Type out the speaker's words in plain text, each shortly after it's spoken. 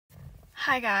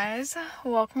Hi guys,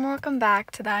 welcome back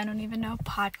to the I Don't Even Know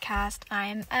podcast.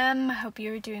 I'm Em, I hope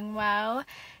you're doing well.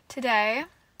 Today,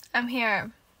 I'm here,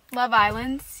 Love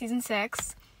Island Season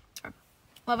 6, or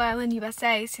Love Island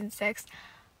USA Season 6.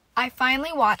 I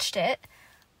finally watched it.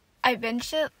 I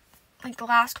binged it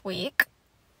last week,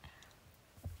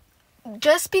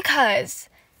 just because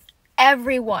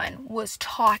everyone was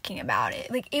talking about it.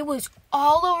 It was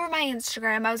all over my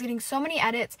Instagram. I was getting so many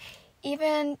edits.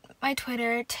 Even my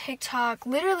Twitter, TikTok,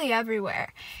 literally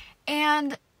everywhere.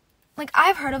 And,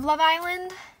 I've heard of Love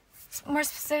Island. More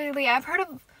specifically, I've heard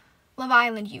of Love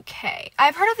Island UK.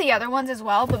 I've heard of the other ones as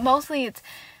well, but mostly it's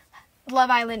Love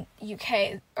Island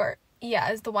UK,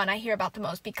 is the one I hear about the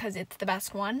most because it's the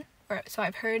best one. Or so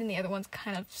I've heard, and the other ones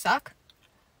kind of suck.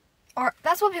 Or,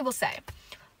 that's what people say.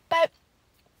 But,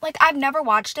 I've never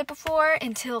watched it before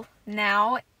until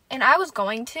now. And I was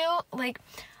going to.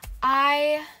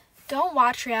 I don't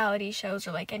watch reality shows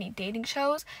or any dating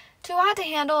shows. Too Hot to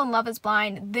Handle and Love is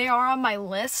Blind, they are on my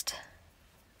list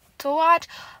to watch,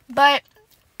 but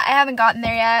I haven't gotten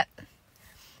there yet.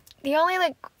 The only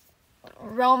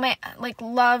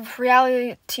love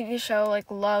reality TV show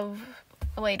love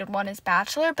related one is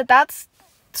Bachelor, but that's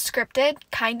scripted,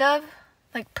 kind of.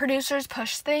 Producers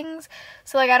push things,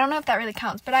 so I don't know if that really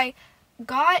counts. But I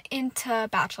got into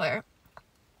Bachelor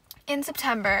in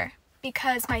September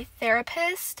because my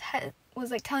therapist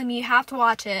was telling me you have to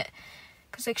watch it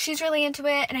because she's really into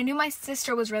it, and I knew my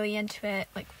sister was really into it,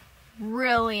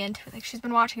 really into it. She's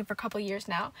been watching it for a couple years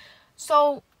now.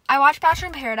 So I watched Bachelor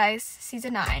in Paradise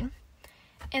season 9,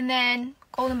 and then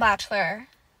Golden Bachelor,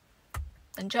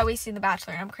 and Joey's seen The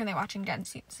Bachelor, and I'm currently watching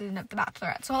Jen's season of The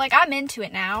Bachelorette. So I'm into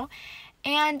it now,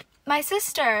 and my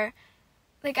sister,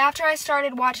 after I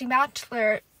started watching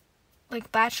Bachelor,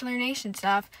 Bachelor Nation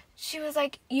stuff, she was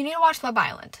you need to watch Love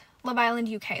Island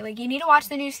UK. You need to watch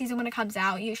the new season when it comes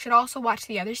out. You should also watch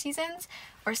the other seasons,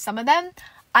 or some of them.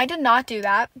 I did not do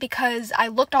that because I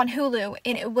looked on Hulu,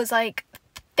 and it was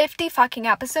 50 fucking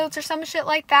episodes or some shit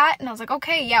like that. And I was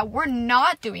okay, yeah, we're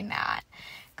not doing that.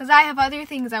 Because I have other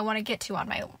things I want to get to on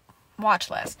my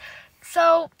watch list.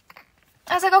 So,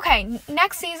 I was okay,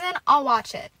 next season, I'll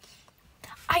watch it.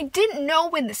 I didn't know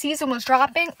when the season was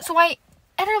dropping, so I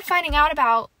ended up finding out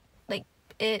about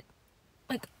it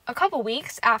a couple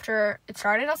weeks after it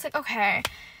started. I was okay,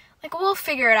 we'll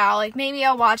figure it out. Maybe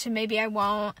I'll watch it, maybe I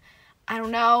won't. I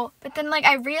don't know. But then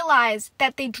I realized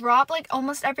that they drop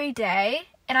almost every day,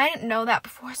 and I didn't know that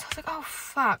before. So I was oh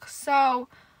fuck. So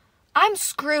I'm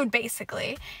screwed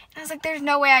basically. And I was there's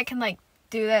no way I can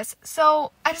do this.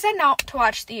 So I decided not to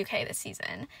watch the UK this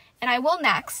season, and I will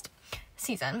next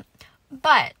season.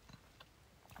 But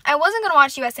I wasn't gonna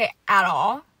watch USA at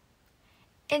all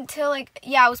until it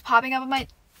was popping up on my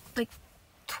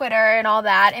Twitter and all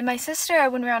that. And my sister,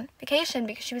 when we were on vacation,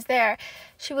 because she was there,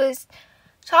 she was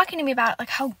talking to me about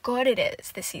how good it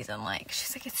is this season.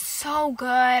 She's it's so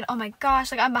good, oh my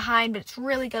gosh, I'm behind, but it's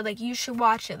really good, you should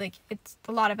watch it. It's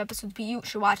a lot of episodes, but you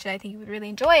should watch it. I think you would really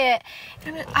enjoy it.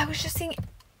 And I was just seeing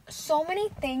so many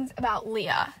things about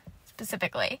Leah,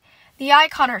 specifically the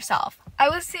icon herself. I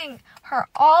was seeing her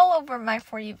all over my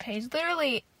For You page,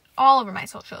 literally all over my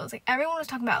socials. Everyone was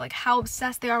talking about how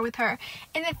obsessed they are with her,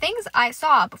 and the things I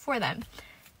saw before them,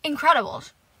 incredible.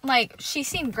 She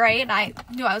seemed great, and I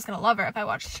knew I was gonna love her if I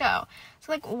watched the show.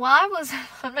 So while I was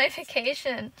on my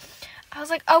vacation, I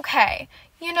was okay,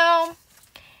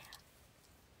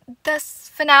 the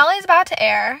finale is about to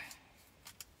air.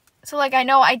 So I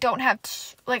know I don't have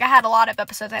I had a lot of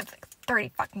episodes. I have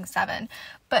 37,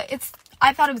 but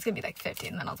I thought it was gonna be 50,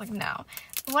 and then I was no.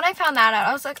 But when I found that out,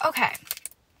 I was okay,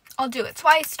 I'll do it. So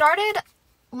I started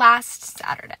last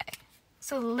Saturday.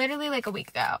 So literally a week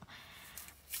ago.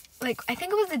 I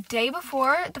think it was the day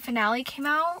before the finale came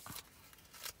out.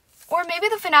 Or maybe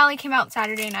the finale came out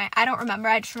Saturday night. I don't remember.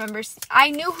 I just remember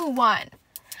I knew who won.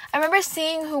 I remember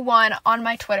seeing who won on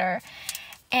my Twitter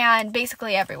and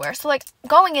basically everywhere. So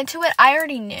going into it, I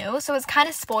already knew. So it was kind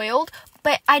of spoiled.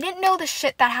 But I didn't know the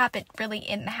shit that happened really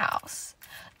in the house.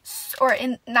 Or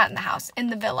not in the house, in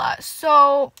the villa.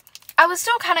 So I was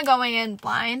still kind of going in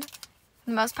blind for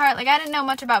the most part. I didn't know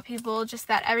much about people, just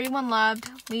that everyone loved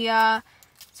Leah,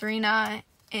 Serena,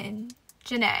 and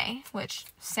Janae, which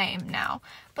same now.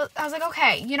 But I was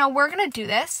okay, we're gonna do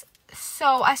this.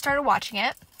 So I started watching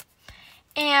it,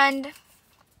 and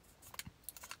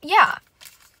yeah,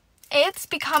 it's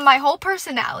become my whole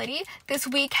personality. This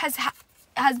week has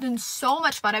been so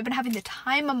much fun. I've been having the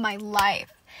time of my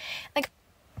life.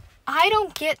 I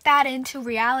don't get that into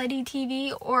reality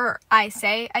TV, or I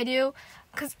say I do,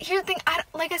 because here's the thing,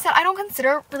 like I said, I don't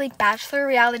consider really Bachelor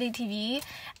reality TV.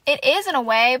 It is in a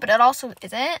way, but it also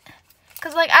isn't.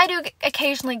 Because, like, I do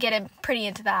occasionally get pretty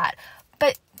into that.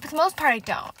 But for the most part, I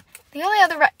don't. The only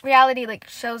other reality, like,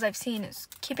 shows I've seen is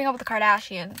Keeping Up with the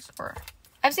Kardashians. Or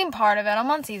I've seen part of it. I'm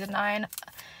on season 9.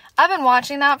 I've been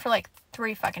watching that for, like,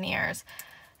 3 fucking years.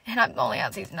 And I'm only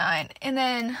on season 9. And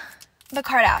then the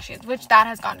Kardashians, which that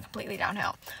has gone completely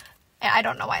downhill. And I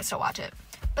don't know why I still watch it.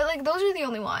 But, like, those are the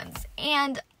only ones.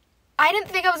 And I didn't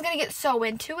think I was going to get so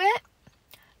into it.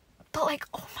 But, like,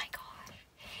 oh my gosh.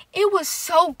 It was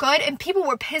so good. And people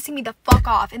were pissing me the fuck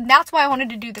off. And that's why I wanted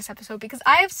to do this episode. Because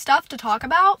I have stuff to talk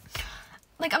about.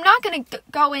 Like, I'm not going to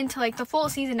go into, like, the full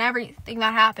season, everything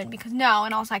that happened. Because, no.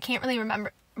 And also, I can't really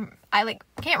remember. I, like,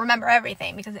 can't remember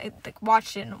everything. Because I, like,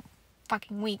 watched it in a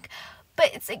fucking week.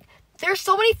 But it's, like, there's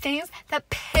so many things that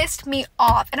pissed me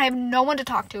off. And I have no one to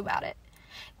talk to about it.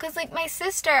 Because, like, my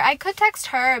sister, I could text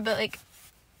her, but, like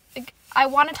I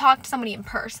want to talk to somebody in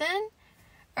person.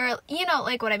 Or, you know,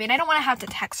 like, what I mean. I don't want to have to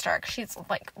text her because she's,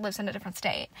 like, lives in a different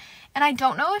state. And I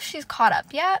don't know if she's caught up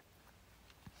yet.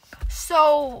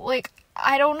 So, like,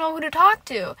 I don't know who to talk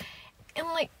to. And,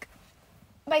 like,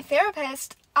 my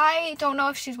therapist, I don't know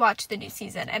if she's watched the new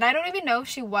season. And I don't even know if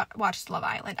she watched Love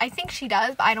Island. I think she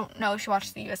does, but I don't know if she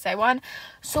watched the USA one.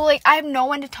 So, like, I have no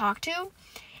one to talk to.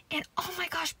 And, oh my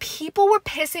gosh, people were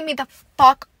pissing me the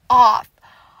fuck off.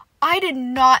 I did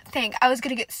not think I was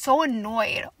going to get so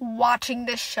annoyed watching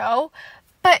this show.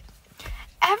 But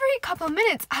every couple of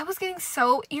minutes, I was getting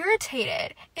so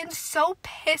irritated and so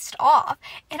pissed off.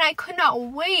 And I could not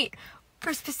wait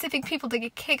for specific people to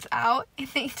get kicked out. And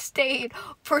they stayed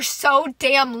for so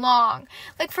damn long.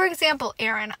 Like, for example,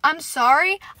 Aaron. I'm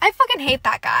sorry. I fucking hate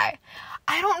that guy.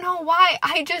 I don't know why.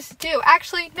 I just do.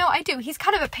 Actually, no, I do. He's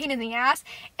kind of a pain in the ass.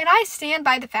 And I stand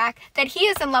by the fact that he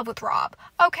is in love with Rob.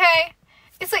 Okay?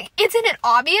 It's like, isn't it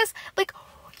obvious? Like,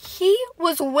 he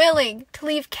was willing to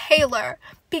leave Kaylor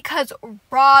because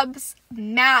Rob's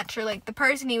match, or, like, the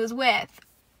person he was with,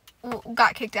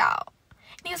 got kicked out.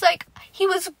 And he was like, he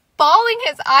was bawling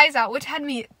his eyes out, which had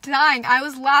me dying. I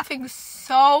was laughing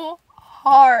so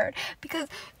hard because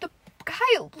the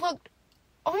guy looked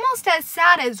almost as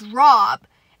sad as Rob.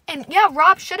 And yeah,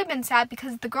 Rob should have been sad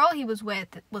because the girl he was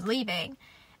with was leaving.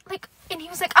 Like, and he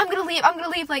was like, I'm gonna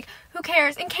leave, like, who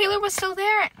cares? And Kaylor was still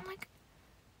there. And I'm like,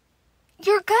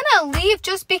 you're gonna leave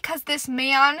just because this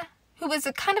man, who was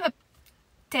a kind of a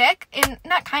dick, and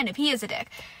not kind of, he is a dick,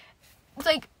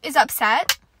 like, is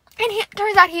upset. And it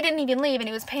turns out he didn't even leave, and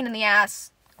he was a pain in the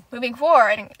ass moving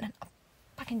forward, and a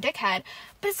fucking dickhead.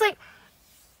 But it's like,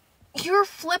 you're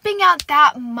flipping out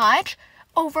that much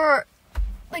over,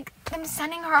 like, them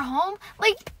sending her home?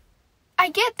 Like, I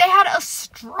get they had a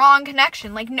strong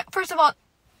connection. Like, no, first of all,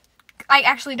 I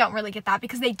actually don't really get that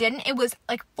because they didn't. It was,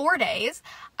 like, 4 days.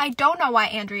 I don't know why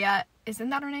Andrea,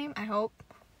 isn't that her name? I hope.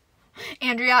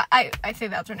 Andrea, I say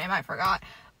that's her name. I forgot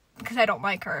because I don't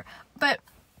like her. But,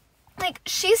 like,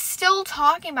 she's still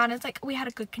talking about it. It's like, we had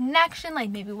a good connection.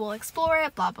 Like, maybe we'll explore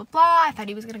it, blah, blah, blah. I thought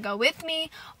he was going to go with me.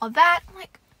 All that. I'm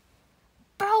like,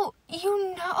 bro,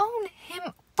 you known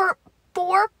him for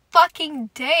 4 fucking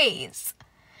days.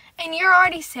 And you're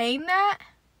already saying that?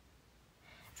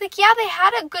 It's like, yeah, they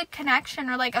had a good connection,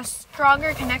 or, like, a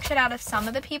stronger connection out of some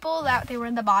of the people that they were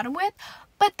in the bottom with.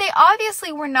 But they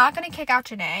obviously were not going to kick out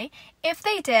Janae. If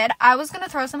they did, I was going to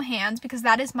throw some hands because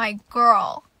that is my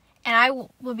girl. And I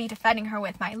will be defending her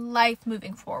with my life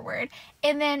moving forward.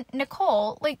 And then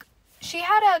Nicole, like, she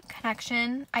had a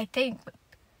connection, I think, with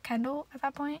Kendall at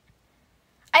that point.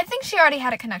 I think she already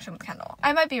had a connection with Kendall.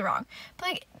 I might be wrong. But,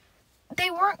 like, they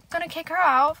weren't going to kick her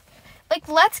out. Like,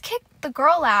 let's kick the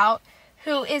girl out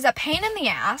who is a pain in the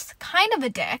ass, kind of a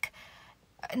dick.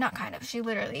 Not kind of, she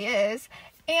literally is.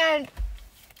 And,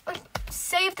 like,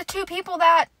 save the 2 people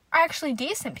that are actually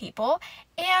decent people.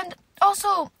 And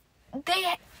also, they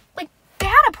had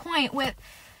a point with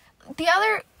the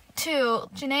other 2,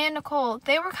 Janae and Nicole.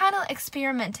 They were kind of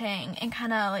experimenting and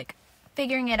kind of, like,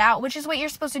 figuring it out, which is what you're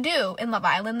supposed to do in Love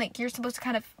Island. Like, you're supposed to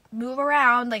kind of move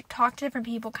around, like, talk to different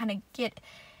people, kind of get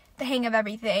the hang of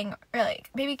everything, or, like,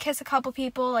 maybe kiss a couple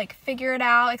people, like, figure it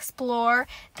out, explore.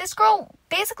 This girl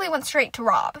basically went straight to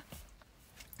Rob.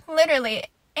 Literally.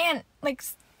 And, like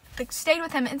stayed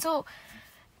with him. And so,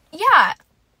 yeah,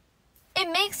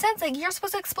 it makes sense. Like, you're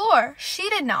supposed to explore. She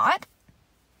did not.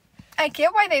 I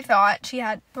get why they thought she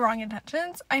had the wrong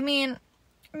intentions. I mean,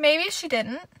 maybe she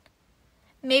didn't.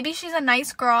 Maybe she's a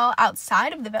nice girl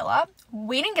outside of the villa.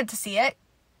 We didn't get to see it.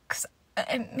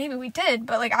 And maybe we did,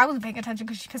 but, like, I wasn't paying attention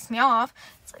because she pissed me off.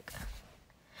 It's like,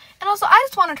 and also, I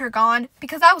just wanted her gone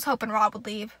because I was hoping Rob would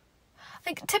leave.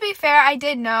 Like, to be fair, I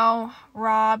did know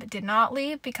Rob did not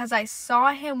leave because I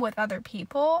saw him with other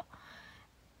people.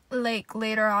 like,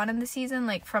 later on in the season,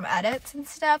 like, from edits and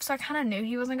stuff, so I kind of knew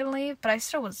he wasn't gonna leave, but I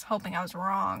still was hoping I was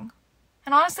wrong.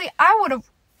 And honestly, I would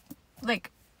have,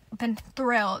 like, been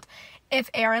thrilled if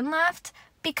Aaron left,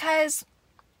 because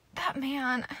that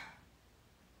man,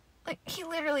 like, he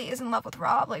literally is in love with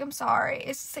Rob. Like, I'm sorry.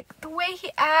 It's just, like, the way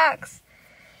he acts.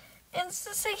 And it's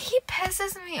just, like, he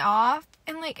pisses me off.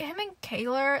 And, like, him and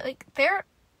Kaylor, like, they're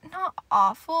not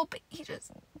awful, but he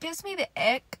just gives me the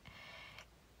ick.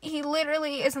 He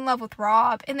literally is in love with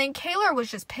Rob. And then Kaylor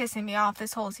was just pissing me off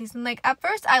this whole season. Like, at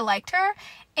first, I liked her.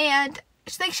 And,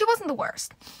 like, she wasn't the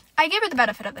worst. I gave her the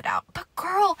benefit of the doubt. But,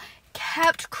 girl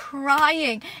kept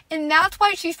crying. And that's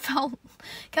why she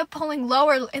kept pulling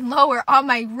lower and lower on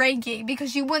my ranking.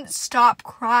 Because she wouldn't stop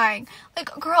crying.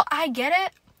 Like, girl, I get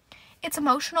it. It's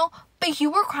emotional. But you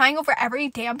were crying over every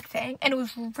damn thing. And it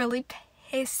was really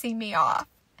pissing me off.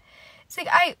 It's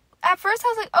like, at first I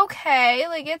was like, okay,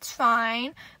 like, it's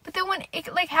fine. But then when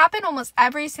it, like, happened almost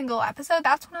every single episode,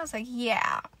 that's when I was like,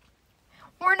 yeah,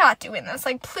 we're not doing this.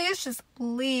 Like, please just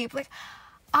leave. Like,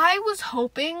 I was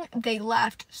hoping they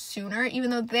left sooner,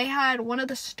 even though they had one of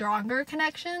the stronger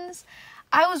connections.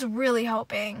 I was really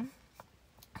hoping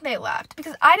they left,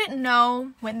 because I didn't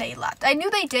know when they left. I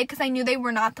knew they did, because I knew they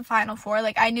were not the final four.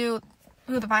 Like, I knew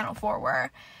who the final four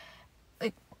were,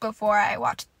 like, before I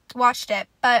watched it,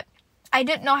 but I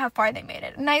didn't know how far they made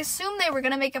it. And I assumed they were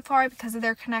going to make it far because of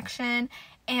their connection.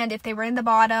 And if they were in the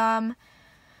bottom,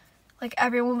 like,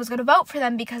 everyone was going to vote for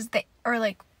them because they, or,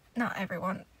 like, not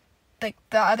everyone, like,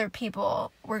 the other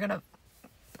people were going to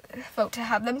vote to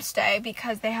have them stay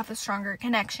because they have a stronger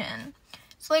connection.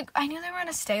 So, like, I knew they were going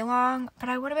to stay long, but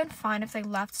I would have been fine if they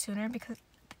left sooner, because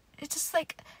it's just,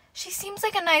 like, she seems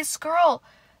like a nice girl,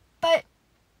 but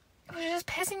it was just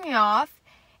pissing me off.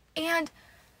 And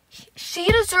she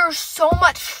deserves so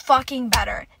much fucking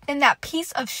better than that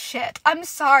piece of shit. I'm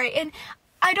sorry. And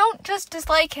I don't just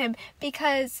dislike him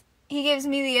because he gives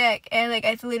me the ick and, like,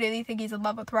 I literally think he's in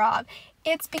love with Rob.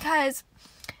 It's because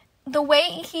the way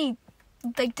he,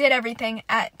 like, did everything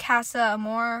at Casa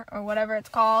Amor, or whatever it's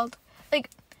called, like,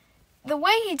 the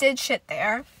way he did shit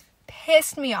there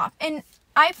pissed me off. And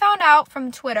I found out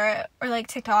from Twitter, or, like,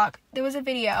 TikTok, there was a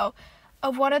video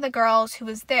of one of the girls who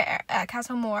was there at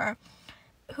Casa Amor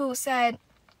who said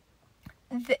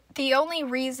the only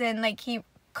reason, like, he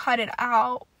cut it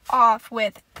off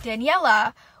with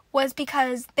Daniela was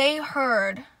because they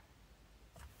heard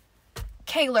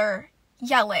Kaylor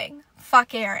yelling,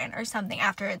 "Fuck Aaron," or something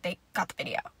after they got the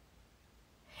video.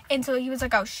 And so he was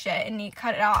like, oh shit, and he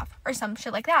cut it off, or some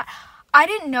shit like that. I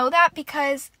didn't know that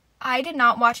because I did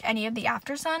not watch any of the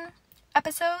After Sun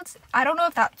episodes. I don't know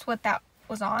if that's what that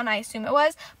was on. I assume it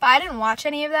was, but I didn't watch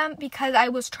any of them because I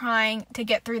was trying to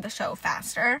get through the show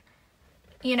faster,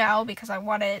 you know, because I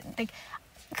wanted, like,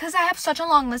 because I have such a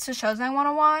long list of shows I want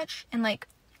to watch, and, like,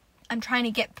 I'm trying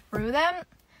to get through them,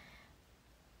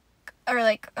 or,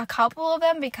 like, a couple of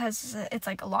them, because it's,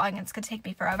 like, long and it's gonna take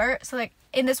me forever. So, like,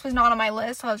 and this was not on my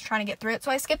list, so I was trying to get through it,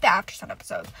 so I skipped the After Sun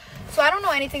episodes. So I don't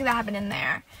know anything that happened in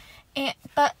there,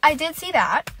 but I did see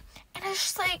that, and it's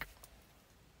just like,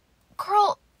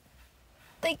 girl,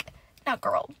 like, not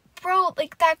girl, bro,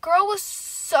 like, that girl was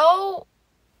so,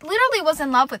 literally was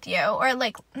in love with you, or,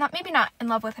 like, maybe not in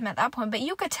love with him at that point, but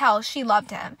you could tell she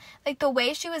loved him. Like, the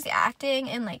way she was acting,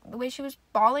 and, like, the way she was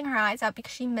bawling her eyes out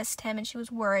because she missed him, and she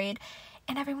was worried,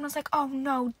 and everyone was like, oh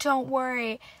no, don't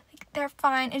worry, like, they're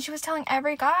fine. And she was telling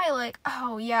every guy, like,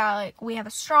 oh yeah, like, we have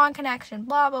a strong connection,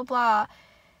 blah blah blah.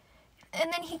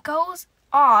 And then he goes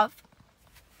off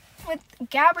with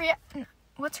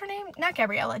what's her name? Not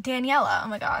Gabriella, Daniela. Oh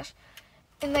my gosh.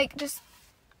 And, like, just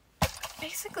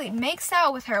basically makes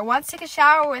out with her, wants to take a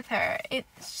shower with her. It's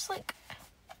just like,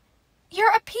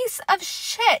 you're a piece of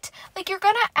shit. Like, you're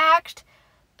gonna act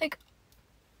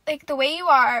like the way you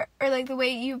are, or, like, the way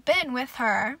you've been with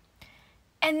her,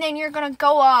 and then you're gonna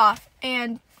go off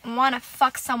and want to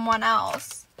fuck someone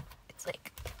else. It's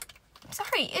like,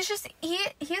 sorry, it's just, he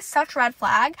is such red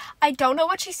flag. I don't know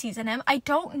what she sees in him. I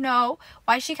don't know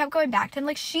why she kept going back to him.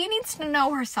 Like, she needs to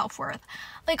know her self-worth.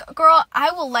 Like, girl,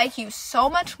 I will like you so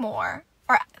much more,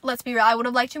 or, let's be real, I would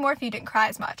have liked you more if you didn't cry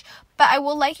as much, but I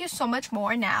will like you so much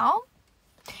more now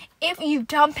if you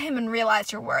dump him and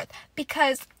realize your worth,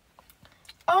 because,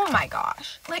 oh my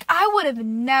gosh, like, I would have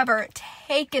never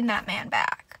taken that man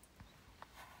back,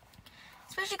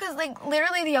 especially because, like,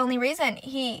 literally the only reason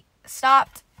he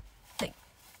stopped, like,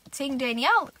 seeing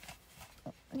Daniela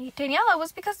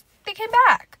was because they came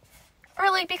back,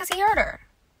 or, like, because he hurt her,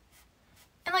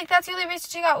 and, like, that's the only reason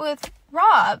she got with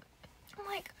Rob. I'm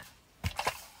like,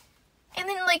 and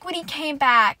then, like, when he came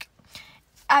back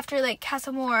after, like,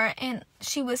 Casamore, and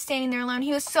she was standing there alone.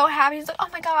 He was so happy. He's like, oh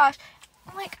my gosh.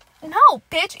 I'm like, no,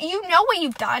 bitch, you know what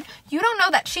you've done. You don't know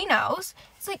that she knows.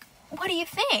 It's like, what do you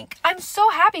think? I'm so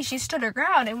happy she stood her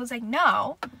ground and was like,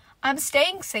 no, I'm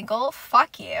staying single.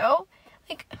 Fuck you.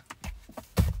 Like,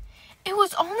 it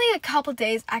was only a couple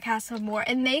days at Casa Amor,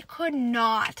 and they could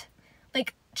not,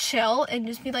 like, chill and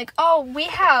just be like, oh, we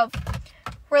have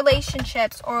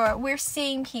relationships, or we're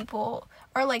seeing people,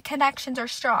 or, like, connections are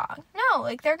strong. No,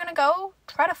 like, they're gonna go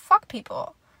try to fuck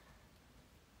people.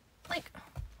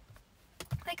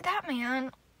 Like that,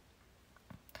 man.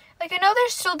 Like, I know they're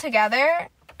still together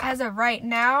as of right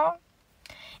now,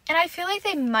 and I feel like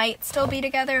they might still be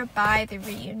together by the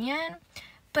reunion,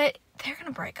 but they're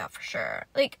gonna break up for sure.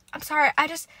 Like, I'm sorry, I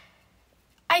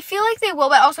feel like they will,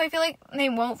 but also I feel like they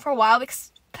won't for a while,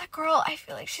 because that girl, I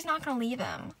feel like she's not gonna leave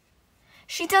him.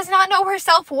 She does not know her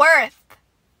self-worth.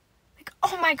 Like,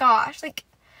 oh my gosh, like,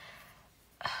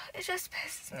 it just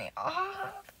pisses me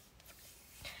off.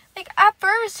 Like, at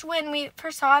first, when we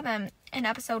first saw them in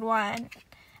episode 1,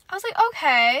 I was like,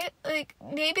 okay, like,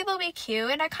 maybe they'll be cute,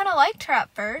 and I kind of liked her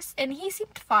at first, and he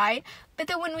seemed fine, but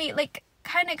then when we, like,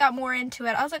 kind of got more into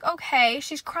it, I was like, okay,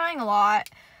 she's crying a lot,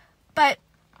 but,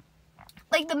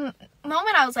 like, the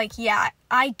moment I was like, yeah,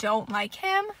 I don't like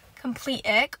him, complete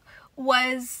ick,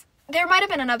 was, there might have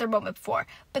been another moment before,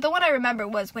 but the one I remember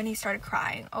was when he started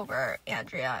crying over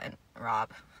Andrea and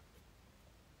Rob.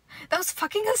 That was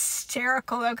fucking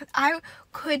hysterical, though, because I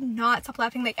could not stop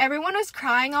laughing. Like, everyone was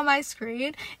crying on my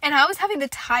screen, and I was having the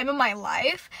time of my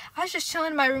life. I was just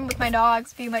chilling in my room with my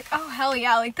dogs, being like, oh, hell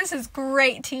yeah, like, this is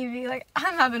great TV. Like,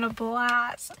 I'm having a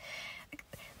blast.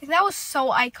 Like, that was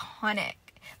so iconic.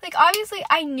 Like, obviously,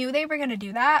 I knew they were going to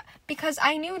do that, because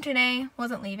I knew Janae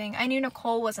wasn't leaving. I knew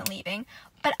Nicole wasn't leaving.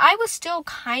 But I was still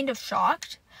kind of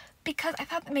shocked, because I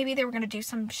thought that maybe they were going to do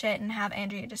some shit and have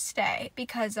Andrea just stay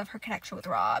because of her connection with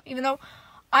Rob. Even though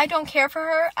I don't care for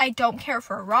her, I don't care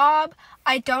for Rob.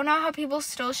 I don't know how people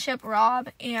still ship Rob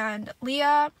and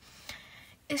Leah.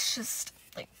 It's just,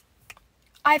 like,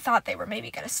 I thought they were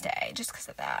maybe going to stay just because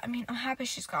of that. I mean, I'm happy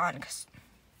she's gone, because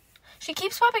she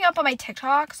keeps popping up on my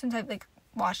TikTok since I've, like,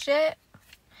 watched it.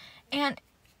 And,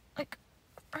 like,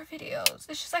 her videos,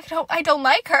 it's just, like, I don't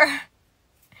like her.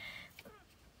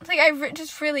 Like, I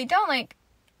just really don't, like,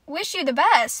 wish you the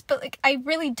best, but, like, I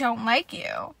really don't like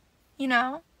you, you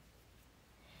know?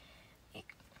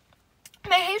 Like,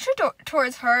 my hatred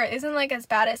towards her isn't, like, as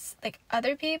bad as, like,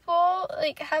 other people,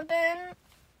 like, have been.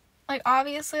 Like,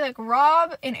 obviously, like,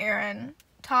 Rob and Aaron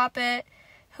top it.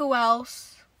 Who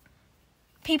else?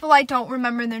 People I don't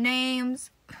remember their names.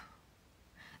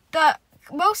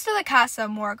 Most of the Casa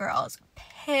Amor girls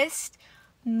pissed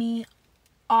me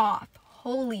off.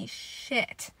 Holy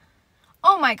shit.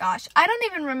 Oh my gosh. I don't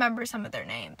even remember some of their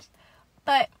names.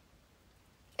 But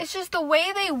it's just the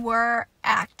way they were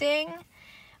acting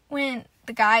when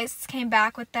the guys came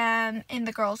back with them and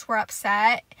the girls were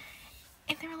upset.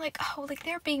 And they were like, oh, like,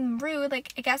 they're being rude.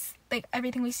 Like, I guess, like,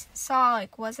 everything we saw,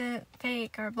 like, wasn't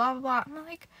fake or blah, blah, blah. I'm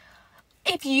like,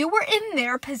 if you were in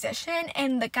their position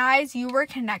and the guys you were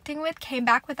connecting with came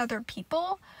back with other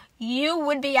people, you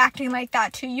would be acting like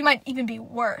that too. You might even be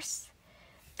worse.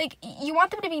 Like, you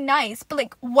want them to be nice, but,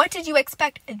 like, what did you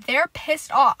expect? They're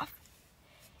pissed off.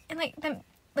 And, like, them,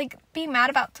 like, being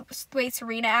mad about the way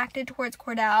Serena acted towards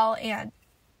Cordell and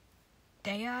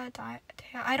Dea,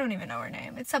 I don't even know her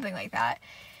name. It's something like that.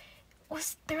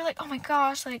 They were like, oh my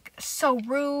gosh, like, so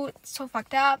rude, so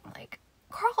fucked up. I'm like,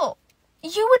 girl,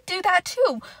 you would do that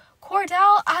too.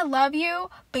 Cordell, I love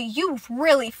you, but you've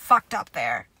really fucked up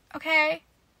there, okay?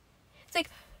 It's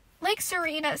like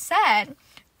Serena said,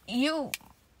 you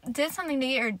did something to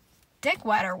get your dick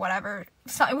wet or whatever.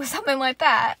 So it was something like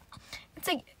that. It's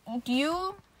like,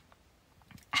 you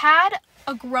had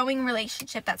a growing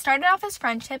relationship that started off as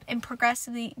friendship and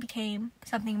progressively became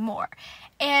something more.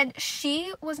 And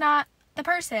she was not the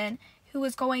person who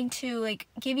was going to, like,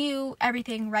 give you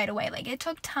everything right away. Like, it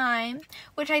took time,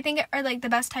 which I think are, like, the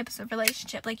best types of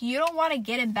relationship. Like, you don't want to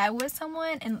get in bed with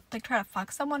someone and, like, try to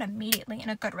fuck someone immediately in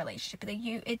a good relationship. Like,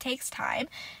 it takes time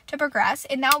to progress,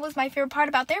 and that was my favorite part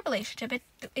about their relationship.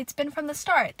 It's been from the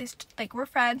start. This, like, we're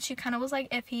friends. She kind of was, like,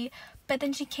 iffy, but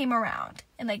then she came around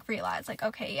and, like, realized, like,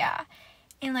 okay, yeah.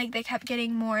 And, like, they kept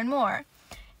getting more and more.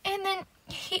 And then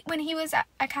when he was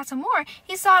at Casa Amor,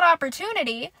 he saw an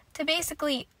opportunity to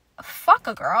basically fuck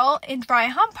a girl and dry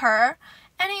hump her,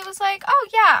 and he was like, oh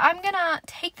yeah, I'm gonna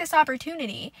take this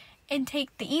opportunity and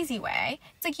take the easy way.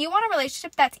 It's like, you want a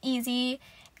relationship that's easy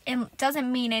and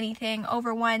doesn't mean anything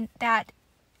over one that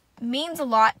means a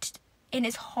lot and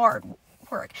is hard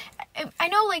work. I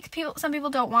know, like, some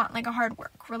people don't want, like, a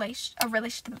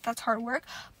relationship that's hard work,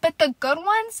 but the good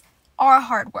ones our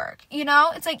hard work, you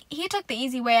know? It's like, he took the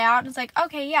easy way out, and it's like,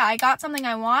 okay, yeah, I got something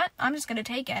I want, I'm just gonna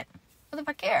take it. Who the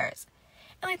fuck cares?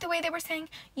 And, like, the way they were saying,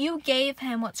 you gave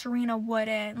him what Serena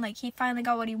wouldn't, like, he finally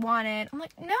got what he wanted. I'm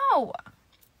like, no.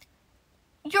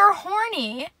 You're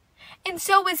horny, and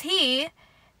so was he,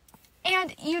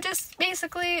 and you just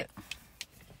basically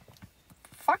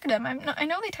fucked him. I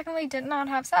know they technically did not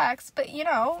have sex, but, you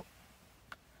know,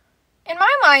 in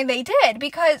my mind, they did,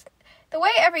 because the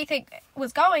way everything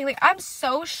was going, like, I'm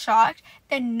so shocked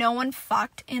that no one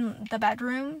fucked in the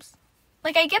bedrooms.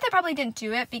 Like, I get they probably didn't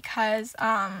do it because,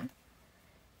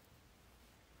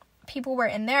 people were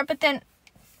in there, but then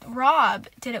Rob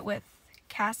did it with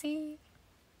Cassie.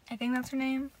 I think that's her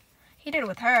name. He did it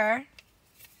with her,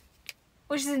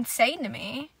 which is insane to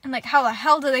me. And, like, how the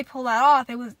hell did they pull that off?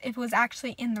 It was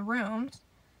actually in the rooms.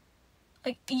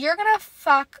 Like, you're gonna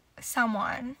fuck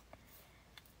someone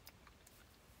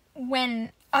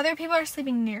when other people are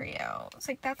sleeping near you. It's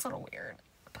like, that's a little weird.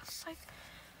 But it's like,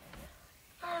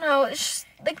 I don't know. It's just,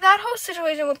 like, that whole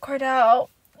situation with Cordell,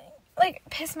 like,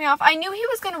 pissed me off. I knew he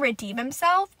was gonna redeem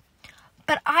himself,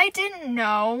 but I didn't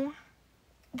know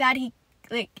that he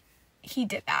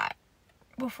did that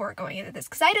before going into this,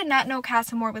 because I did not know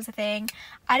Casamore was a thing.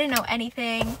 I didn't know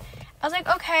anything. I was like,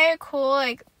 okay, cool,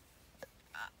 like,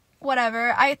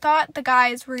 whatever. I thought the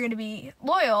guys were gonna be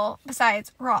loyal,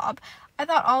 besides Rob. I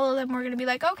thought all of them were gonna be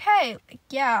like, okay, like,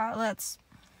 yeah, let's,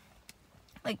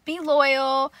 like, be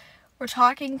loyal. We're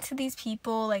talking to these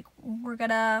people, like, we're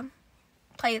gonna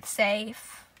play it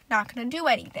safe, not gonna do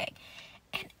anything.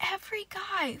 And every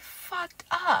guy fucked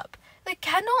up. Like,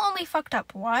 Kendall only fucked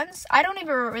up once. I don't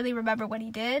even really remember what he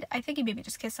did. I think he maybe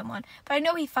just kissed someone, but I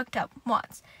know he fucked up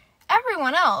once.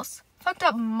 Everyone else fucked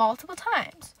up multiple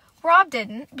times. Rob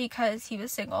didn't, because he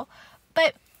was single,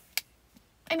 but,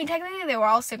 I mean, technically they were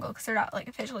all single, because they're not, like,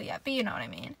 official yet, but you know what I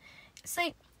mean. It's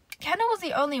like, Kendall was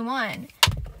the only one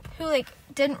who, like,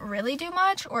 didn't really do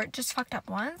much, or just fucked up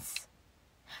once.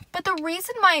 But the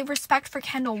reason my respect for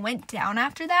Kendall went down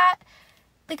after that,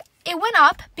 like, it went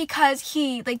up because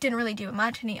he, like, didn't really do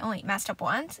much, and he only messed up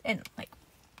once, and, like,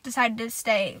 decided to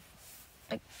stay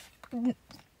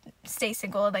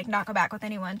single and, like, not go back with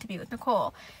anyone to be with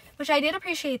Nicole, which I did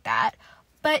appreciate that.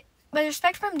 But my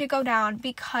respect for him did go down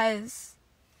because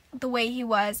the way he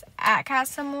was at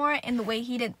Casamore, and the way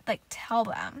he didn't, like, tell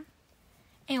them,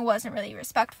 and wasn't really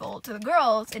respectful to the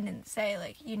girls, and didn't say,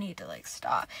 like, you need to, like,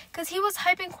 stop, because he was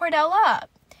hyping Cordell up,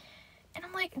 and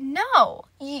I'm like, no,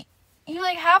 you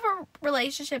like, have a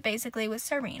relationship, basically, with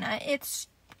Serena. It's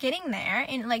getting there,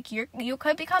 and, like, you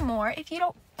could become more if you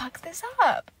don't fuck this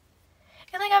up.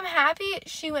 And, like, I'm happy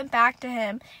she went back to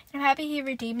him, and I'm happy he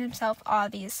redeemed himself,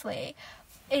 obviously,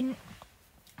 and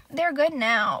they're good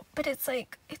now, but it's,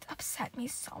 like, it upset me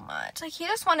so much. Like, he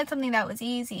just wanted something that was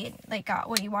easy, and, like, got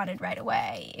what he wanted right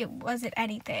away. It wasn't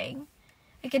anything.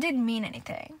 Like, it didn't mean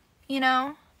anything, you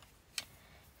know?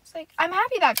 It's like, I'm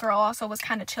happy that girl also was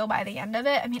kind of chill by the end of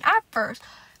it. I mean, at first,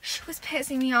 she was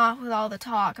pissing me off with all the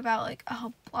talk about, like,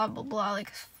 oh, blah, blah, blah,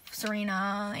 like,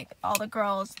 Serena, like, all the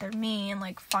girls, they're mean,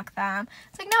 like, fuck them.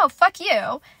 It's like, no, fuck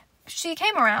you. She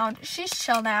came around. She's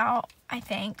chill now, I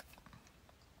think.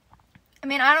 I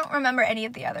mean, I don't remember any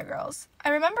of the other girls. I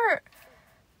remember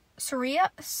Sierra.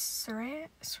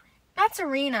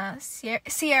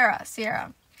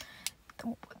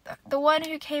 The one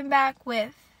who came back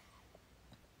with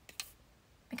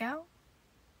Miguel?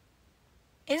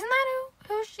 Isn't that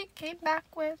who she came back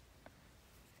with?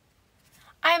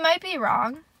 I might be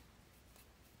wrong.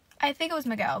 I think it was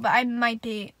Miguel, but I might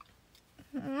be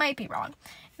wrong.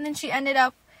 And then she ended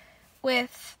up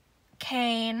with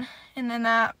Kane, and then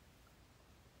that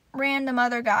random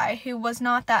other guy who was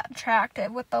not that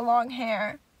attractive with the long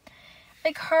hair.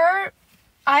 Like, her,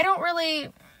 I don't really,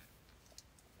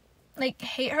 like,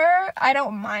 hate her. I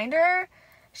don't mind her.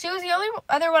 She was the only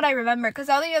other one I remember, because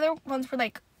all the other ones were,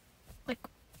 like,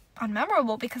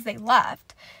 unmemorable because they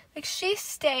left. Like, she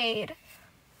stayed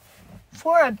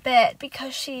for a bit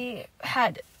because she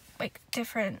had, like,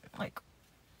 different, like,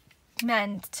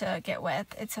 men to get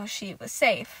with, and so she was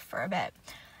safe for a bit.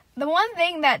 The one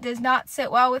thing that does not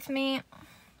sit well with me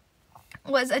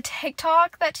was a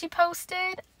TikTok that she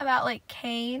posted about, like,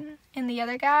 Kane and the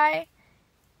other guy.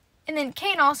 And then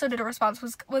Kane also did a response,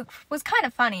 was kind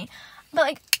of funny. But,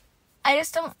 like, I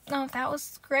just don't know if that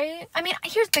was great. I mean,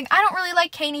 here's the thing. I don't really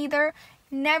like Kane either.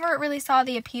 Never really saw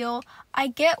the appeal. I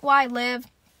get why Liv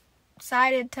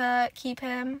decided to keep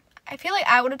him. I feel like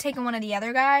I would have taken one of the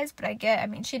other guys, but I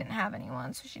mean, she didn't have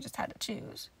anyone, so she just had to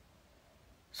choose.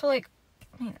 So, like,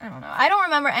 I mean, I don't know. I don't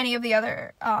remember any of the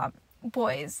other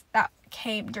boys that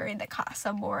came during the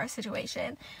Casamore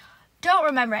situation. Don't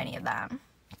remember any of them.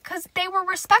 because they were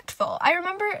respectful. I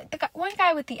remember one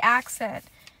guy with the accent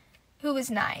who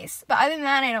was nice, but other than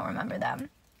that, I don't remember them.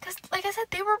 Because, like I said,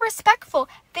 they were respectful.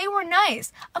 They were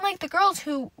nice. Unlike the girls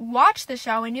who watched the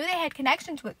show and knew they had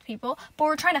connections with people, but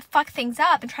were trying to fuck things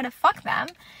up and try to fuck them.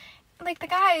 Like, the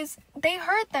guys, they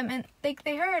heard them, and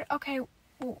they heard, okay,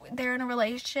 they're in a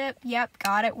relationship. Yep,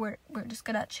 got it. We're just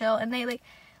gonna chill. And they, like,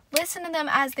 listened to them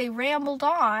as they rambled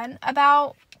on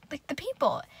about, like, the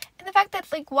people. And the fact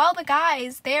that, like, while the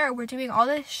guys there were doing all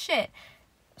this shit,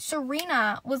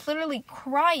 Serena was literally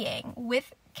crying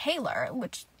with Kaylor,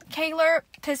 which Kaylor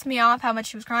pissed me off how much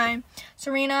she was crying.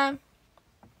 Serena,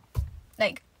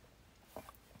 that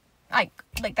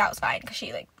was fine, because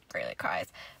she, like, really cries.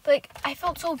 But, like, I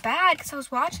felt so bad, because I was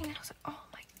watching it, I was like, oh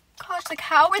my gosh, like,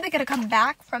 how are they gonna come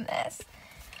back from this?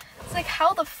 It's like,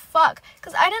 how the fuck?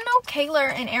 Because I didn't know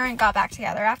Kaylor and Aaron got back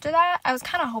together after that. I was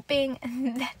kind of hoping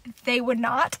that they would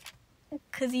not,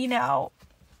 because, you know,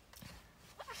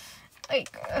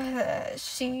 like,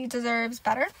 she deserves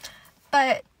better.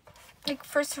 But, like,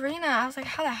 for Serena, I was like,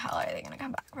 how the hell are they gonna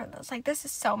come back from this? Like, this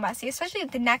is so messy. Especially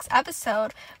the next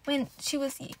episode when she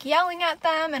was yelling at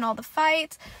them and all the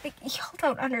fights. Like, y'all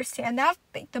don't understand that.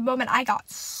 Like, the moment I got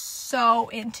so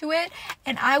into it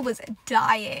and I was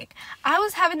dying. I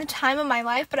was having the time of my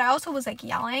life, but I also was, like,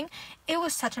 yelling. It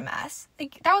was such a mess.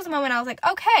 Like, that was the moment I was like,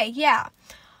 okay, yeah.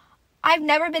 I've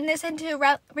never been this into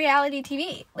reality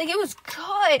TV. Like, it was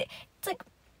good. It's like,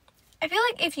 I feel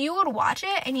like if you would watch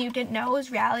it and you didn't know it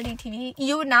was reality TV,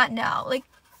 you would not know. Like,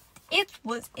 it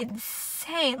was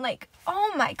insane. Like,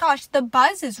 oh my gosh, the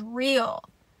buzz is real.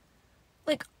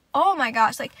 Like, oh my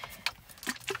gosh. Like,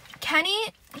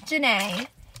 Kenny, Janae,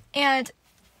 and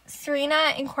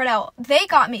Serena and Cordell, they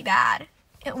got me bad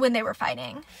when they were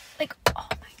fighting. Like, oh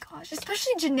my gosh.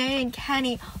 Especially Janae and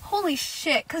Kenny. Holy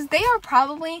shit. Because they are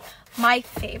probably my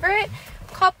favorite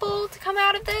couple to come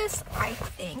out of this, I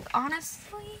think,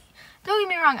 honestly. Don't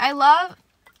get me wrong, I love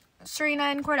Serena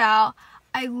and Cordell.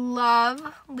 I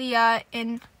love Leah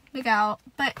and Miguel.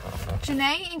 But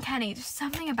Janae and Kenny, there's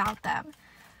something about them.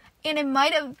 And it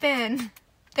might have been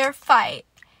their fight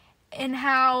and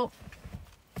how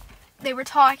they were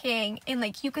talking. And,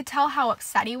 like, you could tell how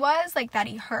upset he was. Like, that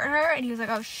he hurt her. And he was like,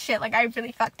 oh, shit. Like, I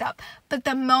really fucked up. But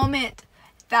the moment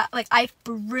that, like, I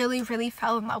really, really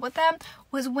fell in love with them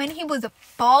was when he was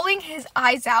bawling his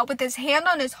eyes out with his hand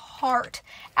on his heart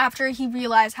after he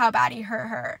realized how bad he hurt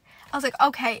her. I was like,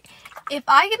 okay, if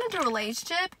I get into a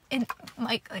relationship and,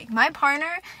 like my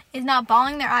partner is not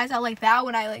bawling their eyes out like that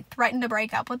when I, like, threaten to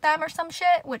break up with them or some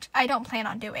shit, which I don't plan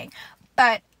on doing,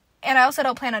 but, and I also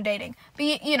don't plan on dating,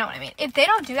 but you know what I mean. If they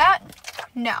don't do that,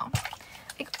 no.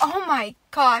 Like, oh my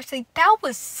gosh, like, that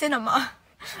was cinema.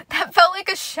 That felt like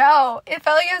a show. It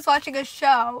felt like I was watching a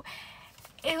show.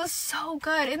 It was so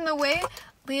good. In the way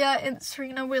Leah and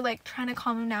Serena were, like, trying to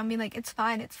calm him down, being like, it's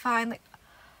fine, it's fine. Like,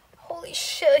 holy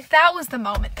shit. Like, that was the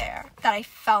moment there that I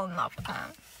fell in love with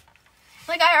them.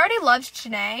 Like, I already loved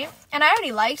Janae, and I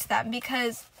already liked them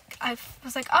because I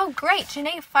was like, oh, great.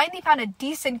 Janae finally found a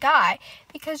decent guy,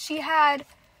 because she had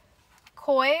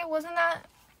Coy, wasn't that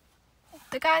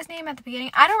the guy's name at the beginning?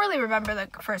 I don't really remember the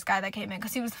first guy that came in,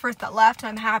 because he was the first that left, and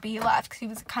I'm happy he left, because he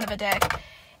was kind of a dick.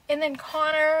 And then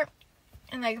Connor,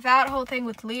 and, like, that whole thing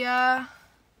with Leah,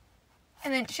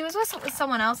 and then she was with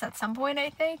someone else at some point, I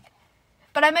think,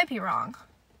 but I might be wrong.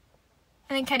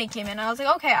 And then Kenny came in, and I was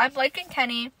like, okay, I'm liking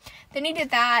Kenny. Then he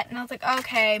did that, and I was like,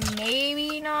 okay,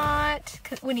 maybe not,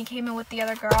 'cause when he came in with the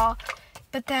other girl.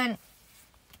 But then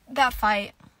that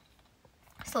fight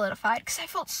solidified, because I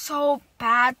felt so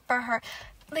bad for her.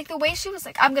 Like, the way she was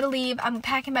like, I'm gonna leave, I'm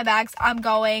packing my bags, I'm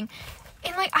going.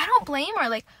 And, like, I don't blame her.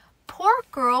 Like, poor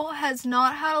girl has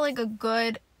not had, like, a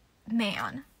good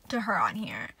man to her on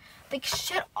here. Like,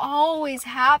 shit always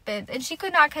happens, and she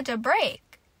could not catch a break.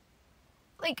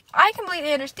 Like, I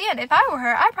completely understand. If I were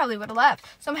her, I probably would have left.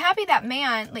 So I'm happy that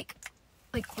man, like,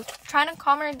 was trying to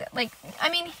calm her. Like, I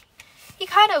mean, he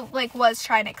kind of, like, was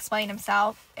trying to explain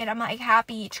himself, and I'm, like,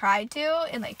 happy he tried to,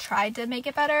 and, like, tried to make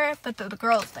it better, but the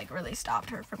girls, like, really stopped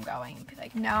her from going, and be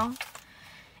like, no,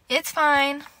 it's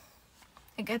fine,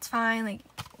 like, it's fine, like,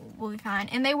 we'll be fine.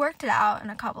 And they worked it out in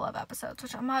a couple of episodes,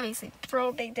 which I'm obviously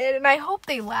thrilled they did, and I hope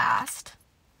they last.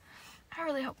 I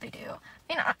really hope they do.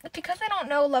 I mean, because I don't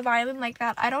know Love Island like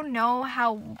that, I don't know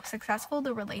how successful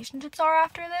the relationships are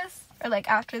after this, or, like,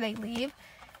 after they leave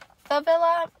the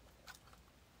villa.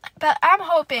 But I'm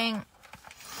hoping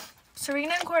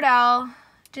Serena and Cordell,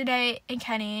 Janae and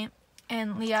Kenny,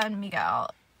 and Leah and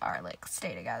Miguel are, like,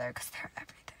 stay together, because they're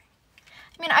everything.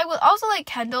 I mean, I would also like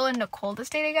Kendall and Nicole to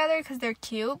stay together, because they're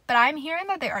cute, but I'm hearing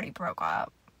that they already broke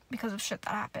up because of shit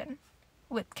that happened.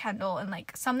 with Kendall, and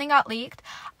like something got leaked.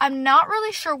 I'm not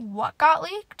really sure what got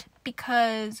leaked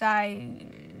because I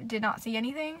did not see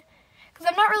anything. Because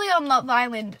I'm not really on Love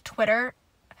Island Twitter.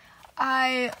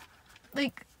 I've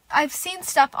seen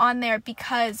stuff on there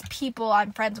because people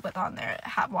I'm friends with on there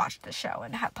have watched the show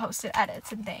and have posted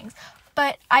edits and things.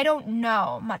 But I don't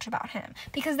know much about him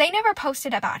because they never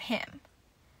posted about him.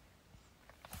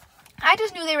 I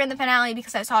just knew they were in the finale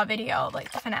because I saw a video of,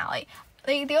 like, the finale.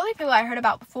 Like, the only people I heard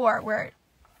about before were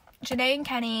Janae and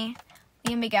Kenny,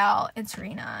 Liam Miguel, and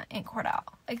Serena, and Cordell.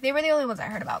 Like, they were the only ones I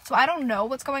heard about. So I don't know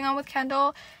what's going on with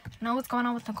Kendall. I don't know what's going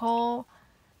on with Nicole.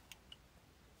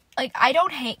 Like, I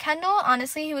don't hate Kendall.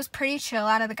 Honestly, he was pretty chill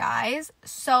out of the guys.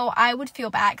 So I would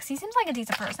feel bad because he seems like a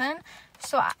decent person.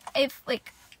 So if,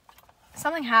 like,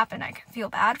 something happened, I could feel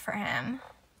bad for him.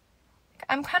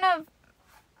 I'm kind of...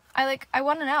 I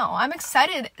want to know. I'm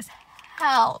excited as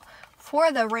hell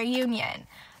for the reunion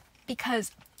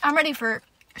because I'm ready for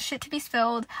shit to be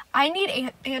spilled. I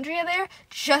need Andrea there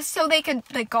just so they can,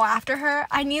 like, go after her.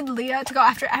 I need Leah to go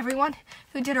after everyone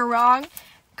who did her wrong.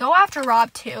 Go after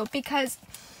Rob, too, because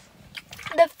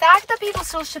the fact that people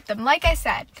still ship them, like I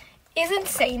said, is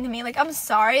insane to me. Like, I'm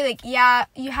sorry. Like, yeah,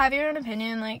 you have your own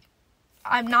opinion. Like,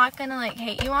 I'm not gonna, like,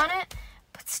 hate you on it.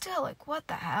 But still, like, what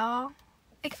the hell?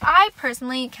 Like, I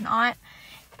personally cannot.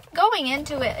 Going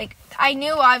into it, like, I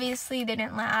knew obviously they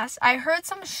didn't last. I heard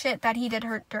some shit that he did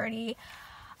her dirty.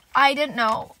 I didn't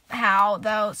know how,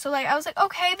 though. So, like, I was like,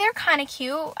 okay, they're kind of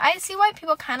cute. I see why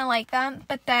people kind of like them.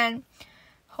 But then,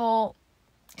 whole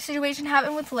situation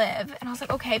happened with Liv. And I was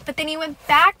like, okay. But then he went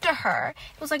back to her.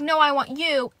 It was like, no, I want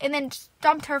you. And then just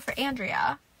dumped her for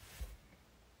Andrea.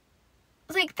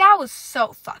 Like, that was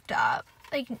so fucked up.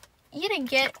 Like, you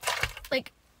didn't get,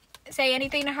 like... say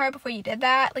anything to her before you did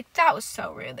that. Like, that was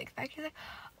so rude. Like, that kid's like,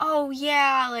 oh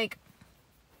yeah, like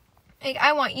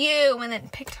I want you, and then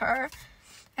picked her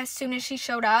as soon as she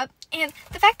showed up. And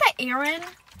the fact that Aaron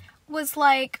was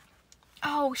like,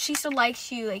 oh, she still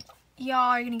likes you, like,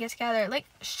 y'all are gonna get together. Like,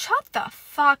 shut the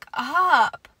fuck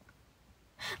up.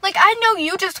 Like, I know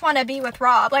you just want to be with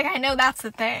Rob. Like, I know that's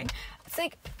the thing. It's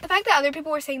like, the fact that other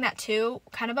people were saying that too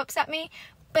kind of upset me.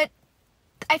 But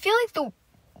I feel like the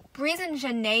reason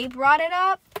Janae brought it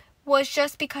up was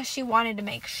just because she wanted to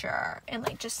make sure and,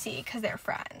 like, just see because they're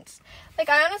friends. Like,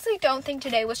 I honestly don't think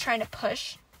Janae was trying to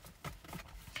push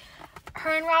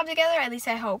her and Rob together. At least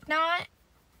I hope not.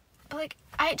 But, like,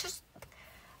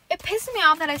 it pisses me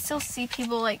off that I still see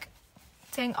people, like,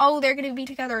 saying, oh, they're going to be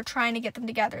together or trying to get them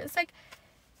together. It's like,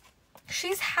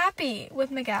 she's happy with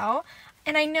Miguel.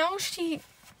 And I know she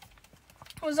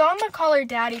was on the Call Her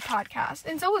Daddy podcast.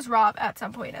 And so was Rob at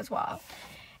some point as well.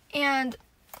 And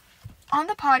on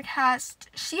the podcast,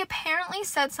 she apparently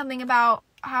said something about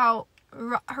how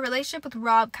her relationship with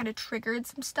Rob kind of triggered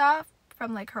some stuff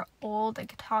from, like, her old,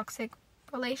 like, toxic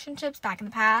relationships back in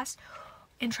the past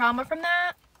and trauma from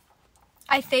that.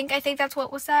 I think that's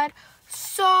what was said.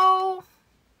 So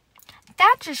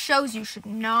that just shows you should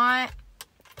not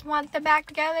want them back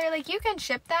together. Like, you can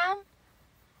ship them.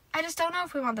 I just don't know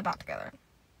if we want them back together.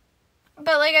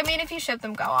 But, like, I mean, if you ship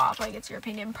them, go off. Like, it's your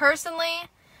opinion. Personally,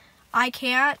 I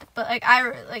can't, but,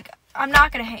 like, I'm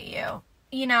not gonna hate you,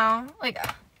 you know? Like,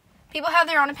 people have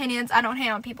their own opinions. I don't hate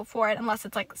on people for it unless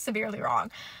it's, like, severely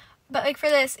wrong. But, like, for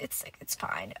this, it's, like, it's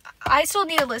fine. I still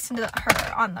need to listen to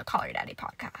her on the Call Her Daddy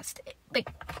podcast. Like,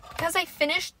 because I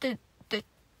finished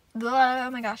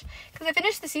oh my gosh. Because I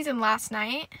finished the season last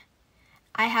night.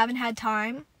 I haven't had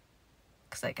time.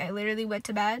 Because, like, I literally went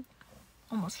to bed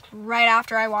almost right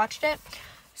after I watched it.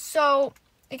 So,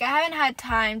 like, I haven't had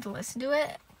time to listen to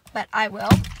it. But I will,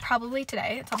 probably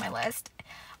today. It's on my list.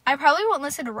 I probably won't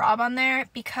listen to Rob on there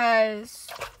because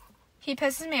he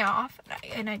pisses me off.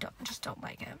 And I just don't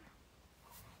like him.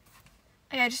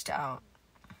 Like, I just don't.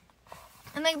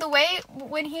 And, like, the way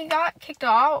when he got kicked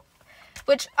out,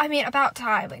 which, I mean, about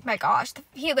time. Like, my gosh.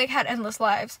 He, like, had endless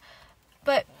lives.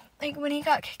 But, like, when he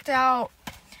got kicked out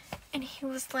and he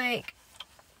was like,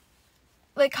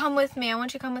 come with me. I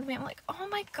want you to come with me. I'm like, oh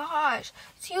my gosh.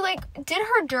 So you, like, did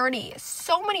her dirty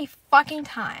so many fucking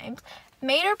times.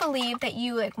 Made her believe that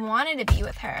you, like, wanted to be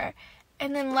with her.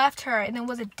 And then left her and then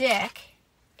was a dick.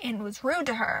 And was rude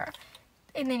to her.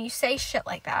 And then you say shit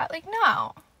like that. Like,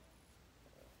 no.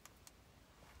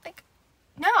 Like,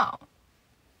 no.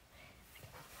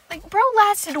 Like, bro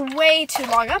lasted way too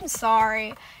long. I'm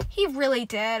sorry. He really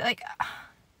did. Like,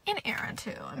 and Aaron,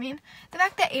 too. I mean, the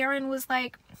fact that Aaron was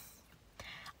like,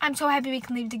 I'm so happy we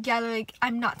can leave together. Like,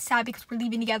 I'm not sad because we're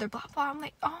leaving together, blah, blah. I'm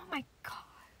like, oh, my God.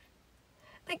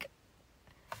 Like,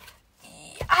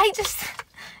 I just,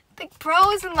 like, bro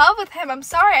is in love with him. I'm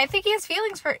sorry. I think he has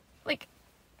feelings for, like,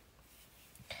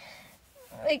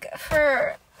 like,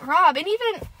 for Rob, and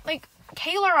even, like,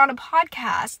 Kayla on a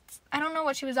podcast. I don't know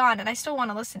what she was on, and I still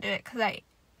want to listen to it, because I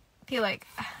feel like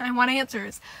I want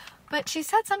answers. But she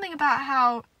said something about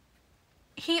how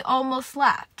he almost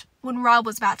left when Rob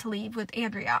was about to leave with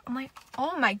Andrea. I'm like,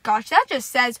 oh my gosh, that just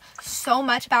says so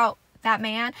much about that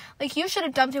man. Like, you should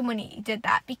have dumped him when he did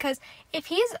that, because if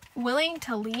he's willing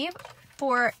to leave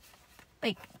for,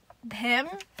 like, him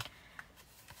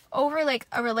over, like,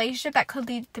 a relationship that could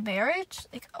lead to marriage,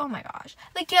 like, oh my gosh.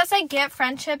 Like, yes, I get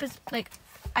friendship is, like,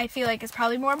 I feel like it's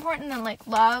probably more important than, like,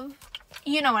 love.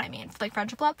 You know what I mean, like,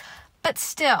 friendship, love. But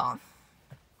still,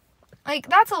 like,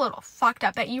 that's a little fucked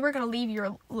up that you were gonna leave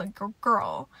your, like,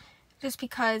 girl just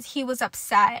because he was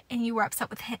upset and you were upset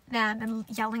with them and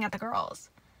yelling at the girls.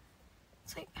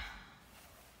 It's like,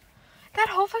 that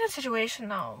whole fucking situation,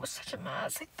 though, was such a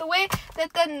mess. Like, the way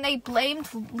that then they blamed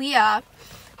Leah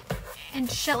and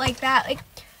shit like that. Like,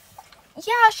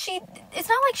 yeah, it's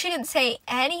not like she didn't say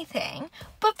anything,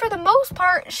 but for the most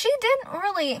part, she didn't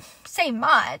really say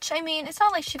much. I mean, it's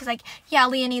not like she was like, yeah,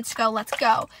 Leah needs to go, let's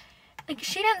go. Like,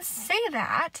 she didn't say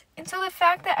that. And so the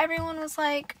fact that everyone was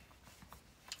like,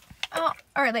 oh,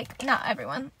 or, like, not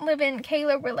everyone, Liv and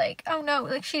Kayla were like, oh no,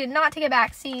 like, she did not take a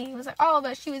back seat. It was like, all of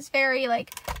us, she was very,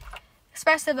 like,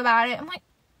 expressive about it. I'm like,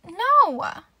 no.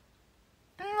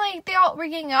 And, like, they all were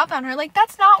getting up on her. Like,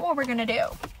 that's not what we're gonna do.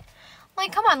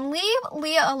 Like, come on, leave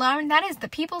Leah alone. That is the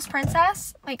people's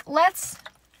princess. Like, let's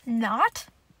not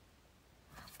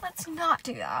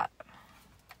do that.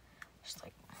 Just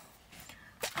like,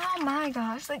 oh my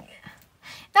gosh. Like,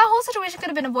 that whole situation could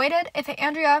have been avoided if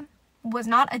Andrea was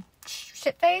not a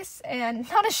shitface, and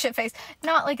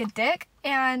not like a dick,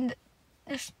 and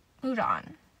just moved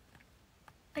on.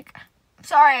 Like,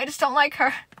 sorry, I just don't like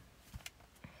her.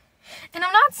 And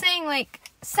I'm not saying, like,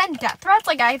 send death threats.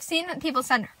 Like, I've seen people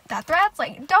send death threats.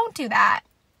 Like, don't do that.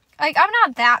 Like, I'm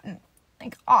not that,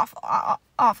 like,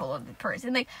 awful of a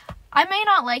person. Like, I may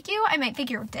not like you. I might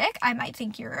think you're a dick. I might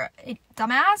think you're a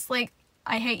dumbass. Like,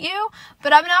 I hate you.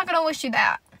 But I'm not gonna wish you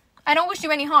that. I don't wish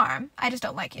you any harm. I just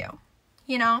don't like you.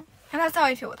 You know? And that's how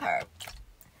I feel with her.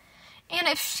 And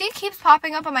if she keeps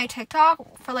popping up on my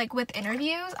TikTok for, like, with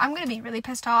interviews, I'm gonna be really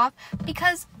pissed off.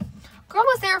 Because girl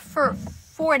was there for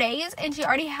 4 days, and she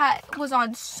already was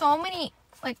on so many,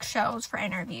 like, shows for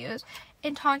interviews,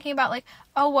 and talking about, like,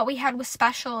 oh, what we had was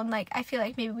special, and, like, I feel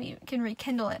like maybe we can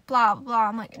rekindle it, blah, blah, blah.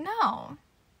 I'm like, no.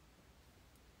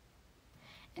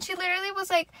 And she literally was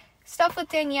like, stuff with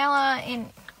Daniela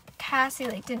and Cassie,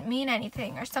 like, didn't mean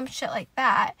anything, or some shit like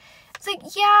that. It's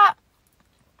like, yeah,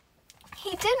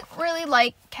 he didn't really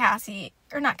like Daniela,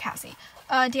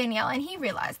 and he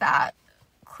realized that,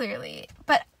 clearly.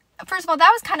 But first of all, that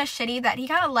was kind of shitty that he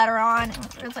kind of let her on,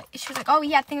 and it was like, she was like, oh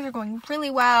yeah, things are going really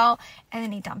well, and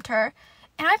then he dumped her.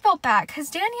 And I felt bad,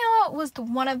 because Daniela was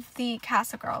one of the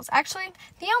Casa girls, actually,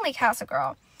 the only Casa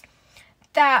girl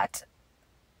that,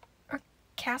 or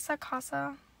Casa,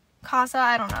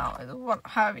 I don't know,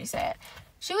 however you say it.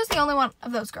 She was the only one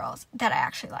of those girls that I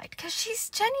actually liked, because she's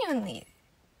genuinely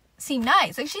seemed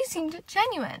nice. Like, she seemed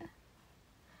genuine.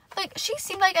 Like, she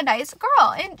seemed like a nice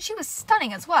girl, and she was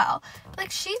stunning as well. Like,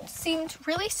 she seemed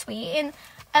really sweet, and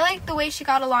I liked the way she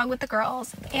got along with the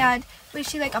girls, and the way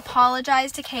she, like,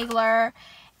 apologized to Kayla,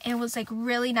 and was, like,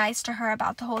 really nice to her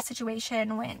about the whole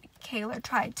situation when Kayla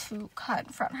tried to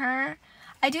confront her.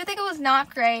 I do think it was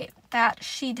not great that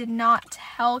she did not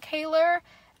tell Kayla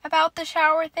about the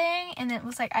shower thing, and it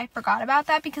was like, I forgot about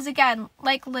that, because again,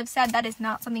 like Liv said, that is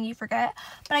not something you forget.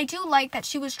 But I do like that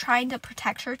she was trying to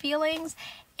protect her feelings,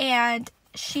 and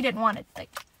she didn't want to,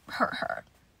 like, hurt her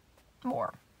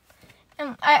more.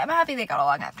 And I'm happy they got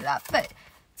along after that. But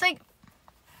it's like,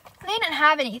 they didn't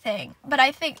have anything, but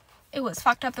I think it was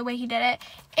fucked up the way he did it.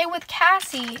 And with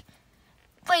Cassie,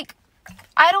 like,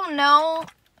 I don't know,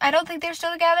 I don't think they're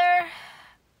still together.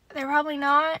 They're probably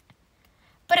not.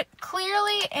 But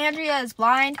clearly, Andrea is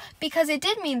blind, because it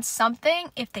did mean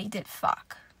something if they did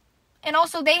fuck. And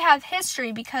also, they have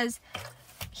history, because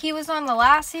he was on the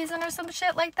last season or some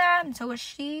shit like that, and so was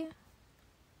she.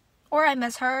 Or I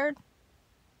misheard.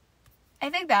 I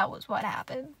think that was what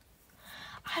happened.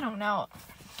 I don't know.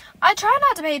 I try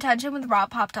not to pay attention when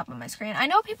Rob popped up on my screen. I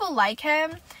know people like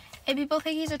him, and people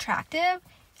think he's attractive.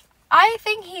 I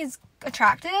think he's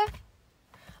attractive,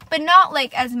 but not,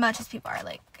 like, as much as people are,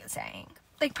 like, saying.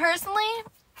 Like, personally,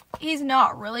 he's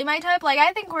not really my type. Like,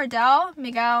 I think Cordell,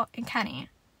 Miguel, and Kenny.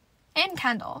 And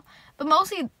Kendall. But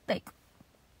mostly, like,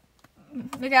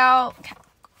 Miguel,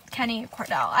 Kenny,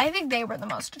 Cordell. I think they were the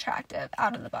most attractive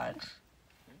out of the bunch.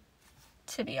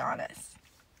 To be honest.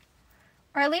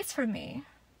 Or at least for me.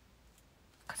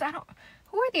 Because I don't...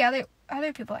 Who were the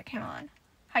other people that came on?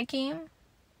 Hakeem?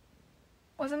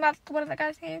 Wasn't that one of the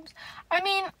guys' names? I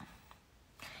mean,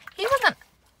 he wasn't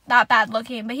that bad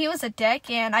looking, but he was a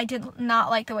dick, and I did not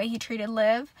like the way he treated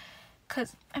Liv.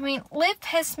 Because, I mean, Liv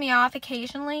pissed me off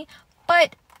occasionally,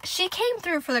 but she came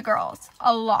through for the girls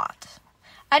a lot.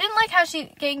 I didn't like how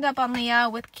she ganged up on Leah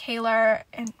with Kayla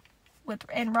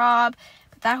and Rob,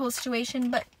 with that whole situation,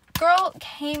 but girl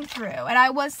came through, and I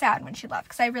was sad when she left,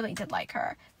 because I really did like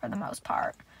her for the most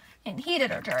part. And he did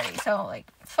her dirty, so, like,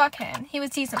 fuck him. He was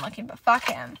decent looking, but fuck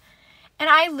him. And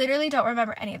I literally don't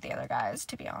remember any of the other guys,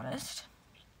 to be honest.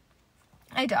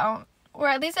 I don't. Or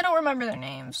at least I don't remember their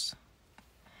names.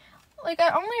 Like, I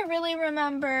only really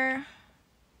remember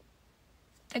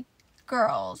the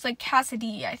girls. Like,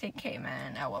 Cassidy, I think, came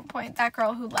in at one point. That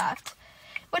girl who left.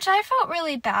 Which I felt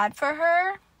really bad for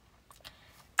her.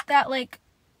 That, like,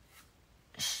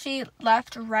 she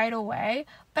left right away.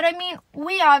 But, I mean,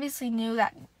 we obviously knew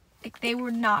that, like, they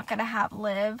were not going to have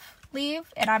Liv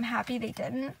leave. And I'm happy they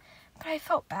didn't. But I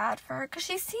felt bad for her. Because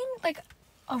she seemed like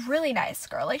a really nice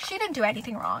girl. Like, she didn't do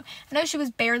anything wrong. I know she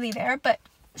was barely there, but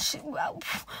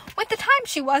with the time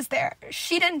she was there,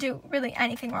 she didn't do really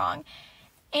anything wrong.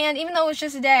 And even though it was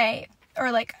just a day,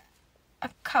 or like a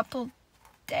couple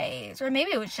days, or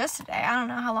maybe it was just a day, I don't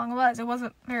know how long it was,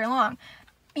 very long.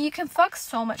 You can fuck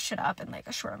so much shit up in like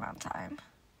a short amount of time.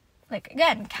 Like,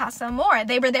 again, Casa Amor,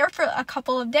 they were there for a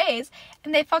couple of days,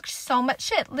 and they fucked so much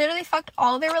shit, literally fucked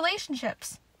all their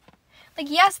relationships. Like,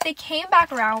 yes, they came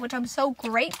back around, which I'm so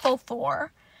grateful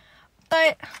for,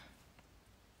 but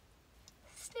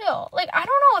still, like, I don't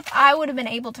know if I would have been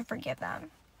able to forgive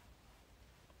them.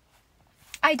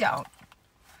 I don't.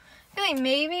 I feel like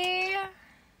maybe,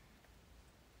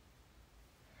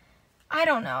 I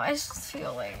don't know, I just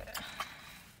feel like,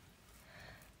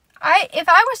 if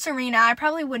I was Serena, I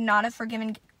probably would not have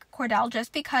forgiven Cordell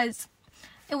just because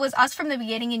it was us from the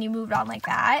beginning and you moved on like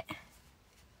that.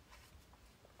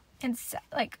 And,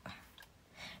 like,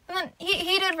 and then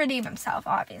he did redeem himself,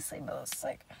 obviously, but it's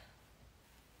like,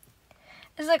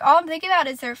 all I'm thinking about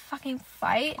is their fucking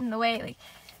fight and the way, like,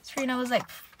 Serena was, like,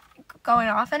 going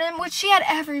off at him, which she had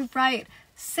every right.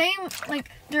 Same, like,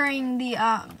 during the,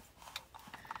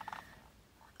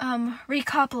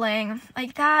 recoupling,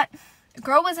 like, that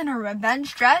girl was in her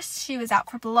revenge dress. She was out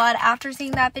for blood after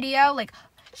seeing that video. Like,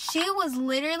 she was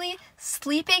literally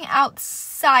sleeping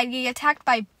outside, getting attacked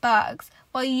by bugs,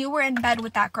 while you were in bed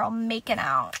with that girl making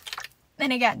out.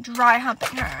 And again, dry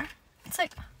humping her. It's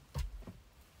like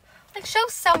show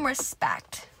some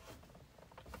respect.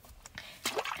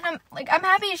 And I'm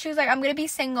happy she was like, I'm gonna be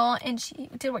single, and she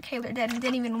did what Kayla did and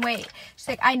didn't even wait. She's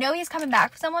like, I know he's coming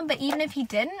back for someone, but even if he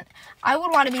didn't, I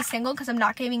would want to be single because I'm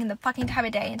not giving him the fucking time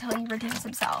of day until he redeems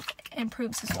himself and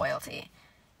proves his loyalty.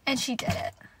 And she did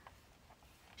it.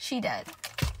 She did.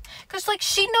 Because, like,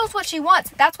 she knows what she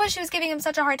wants. That's why she was giving him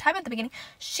such a hard time at the beginning.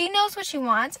 She knows what she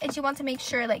wants, and she wants to make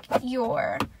sure, like,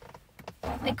 you're,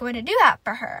 like, going to do that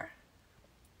for her.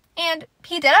 And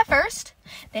he did at first,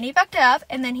 then he fucked it up,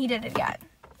 and then he did it again.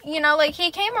 You know, like,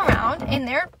 he came around, and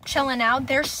they're chilling out.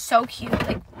 They're so cute.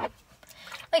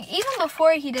 Like, even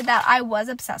before he did that, I was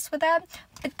obsessed with them.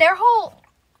 But their whole,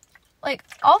 like,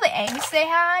 all the angst they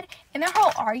had, and their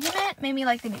whole argument made me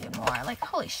like them even more. Like,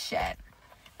 holy shit.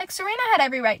 Like, Serena had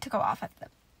every right to go off at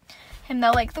him,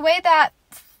 though. Like, the way that,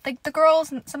 like, the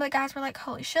girls and some of the guys were like,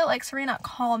 holy shit, like, Serena,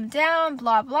 calm down,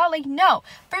 blah, blah. Like, no.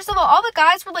 First of all the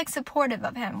guys were, like, supportive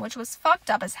of him, which was fucked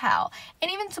up as hell.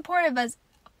 And even supportive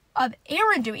of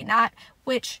Aaron doing that,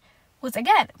 which was,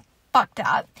 again, fucked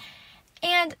up.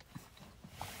 And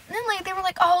then, like, they were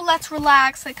like, oh, let's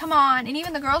relax. Like, come on. And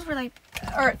even the girls were like,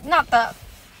 or not the,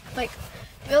 like,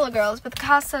 Villa girls, but the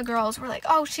Casa girls were like,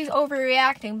 oh, she's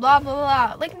overreacting, blah, blah,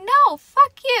 blah. Like, no,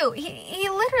 fuck you. He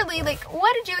literally, like,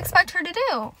 what did you expect her to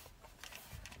do?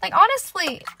 Like,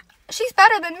 honestly, she's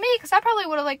better than me, because I probably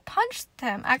would have, like, punched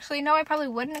him. Actually, no, I probably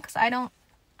wouldn't, because I'm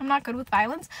not good with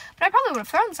violence, but I probably would have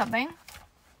thrown something.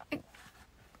 Like,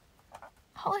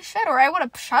 holy shit, or I would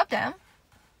have shoved him.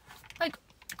 Like,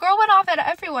 girl went off at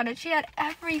everyone, and she had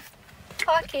every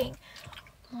fucking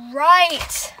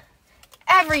right.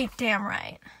 Every damn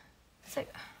right. It's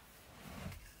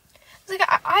like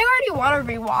I already want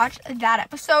to rewatch that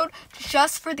episode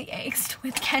just for the angst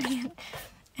with Kenny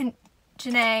and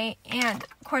Janae and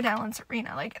Cordell and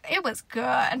Serena. Like, it was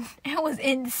good. It was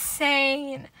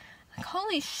insane. Like,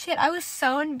 holy shit, I was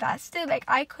so invested. Like,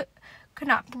 I could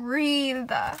not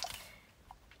breathe.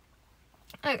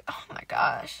 Like, oh my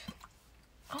gosh.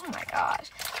 Oh my gosh.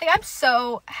 Like, I'm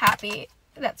so happy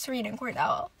that Serena and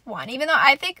Cordell won. Even though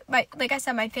I think, like I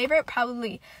said, my favorite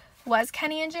probably was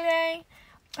Kenny and Janae.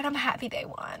 But I'm happy they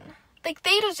won. like,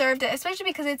 they deserved it, especially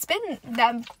because it's been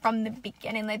them from the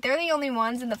beginning. Like, they're the only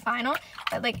ones in the final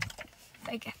that, like,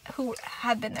 who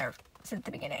have been there since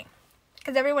the beginning.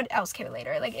 Because everyone else came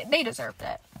later. Like, they deserved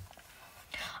it.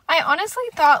 I honestly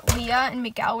thought Leah and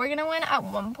Miguel were gonna win at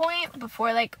one point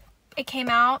before, like, it came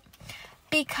out,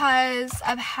 because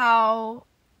of how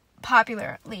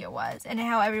popular Leah was and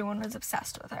how everyone was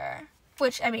obsessed with her.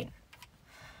 Which, I mean,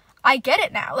 I get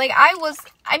it now. Like, I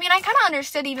kind of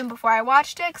understood even before I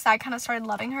watched it, because I kind of started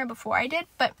loving her before I did,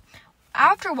 but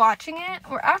after watching it,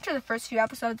 or after the first few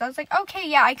episodes, I was like, okay,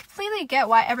 yeah, I completely get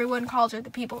why everyone calls her the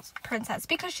people's princess,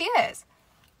 because she is.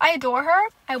 I adore her.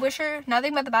 I wish her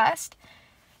nothing but the best.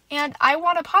 And I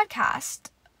want a podcast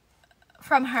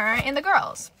from her and the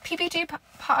girls. PPG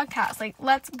podcast. Like,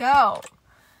 let's go.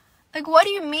 Like, what do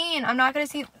you mean I'm not going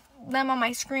to see them on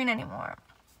my screen anymore?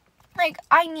 Like,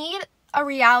 I need a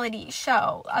reality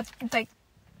show of, like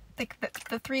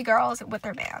the three girls with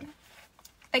their man.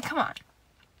 Like, come on.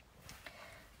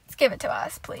 Let's give it to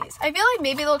us, please. I feel like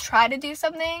maybe they'll try to do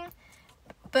something,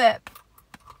 but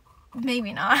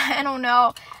maybe not. I don't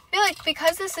know. I feel like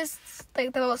because this is,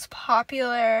 like, the most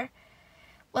popular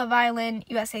Love Island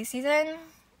USA season,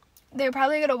 they're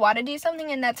probably going to want to do something,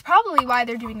 and that's probably why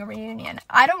they're doing a reunion.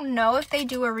 I don't know if they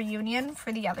do a reunion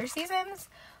for the other seasons,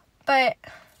 but,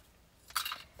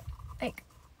 like,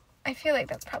 I feel like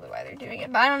that's probably why they're doing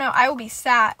it. But I don't know. I will be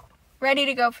sat, ready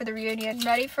to go for the reunion,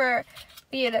 ready for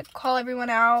Leah to call everyone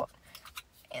out,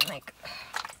 and, like,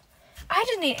 I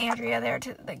just need Andrea there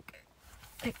to, like,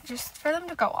 just for them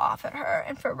to go off at her,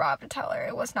 and for Rob to tell her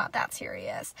it was not that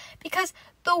serious. Because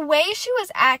the way she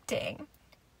was acting,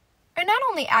 or not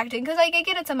only acting, because, like, I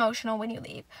get it's emotional when you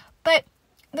leave, but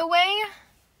the way,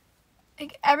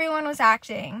 like, everyone was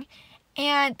acting,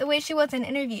 and the way she was in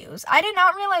interviews, I did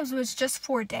not realize it was just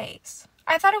 4 days.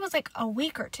 I thought it was, like, a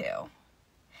week or two.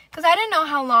 Because I didn't know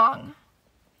how long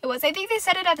it was. I think they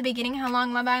said it at the beginning, how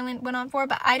long Love Island went on for,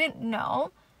 but I didn't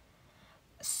know.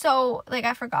 So, like,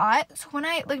 I forgot. So when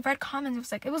I, like, read comments, it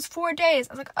was like, it was 4 days.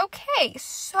 I was like, okay,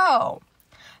 so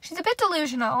she's a bit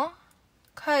delusional,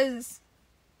 because,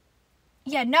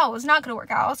 yeah, no, it's not going to work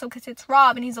out. Also, because it's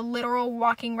Rob, and he's a literal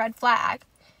walking red flag.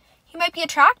 He might be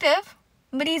attractive,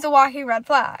 but he's a walking red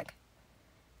flag.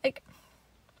 Like,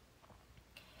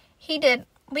 he did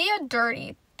Leah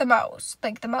dirty the most.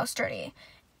 Like, the most dirty.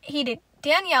 He did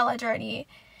Daniela dirty.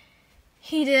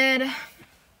 He did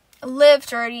Liv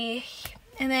dirty.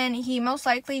 And then he most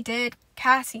likely did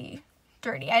Cassie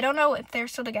dirty. I don't know if they're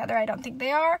still together. I don't think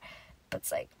they are. But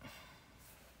it's like,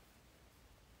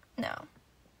 no.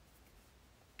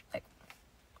 Like,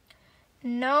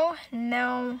 no.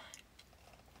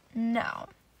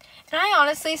 And I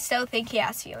honestly still think he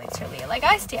has feelings for Leah. Like,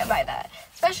 I stand by that.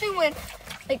 Especially when,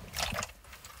 like,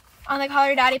 on the Call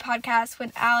Her Daddy podcast,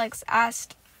 when Alex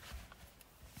asked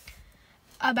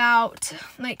about,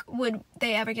 like, would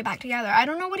they ever get back together. I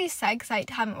don't know what he said, because I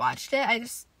haven't watched it. I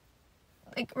just,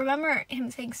 like, remember him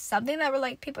saying something that were,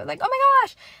 like, people were like, oh my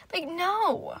gosh, like,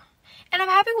 no. And I'm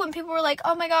happy when people were like,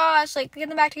 oh my gosh, like, get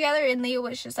them back together, and Leah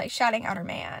was just, like, shouting out her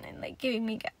man, and, like,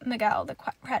 giving Miguel the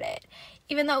credit.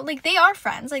 Even though, like, they are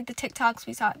friends. Like, the TikToks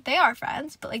we saw, they are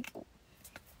friends, but, like,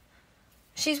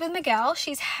 she's with Miguel,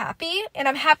 she's happy, and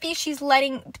I'm happy she's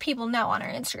letting people know on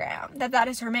her Instagram that that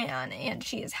is her man, and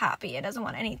she is happy and doesn't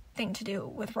want anything to do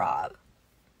with Rob.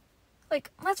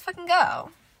 Like, let's fucking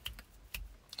go.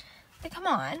 Like, come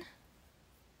on.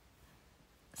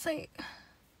 It's like,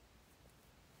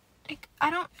 I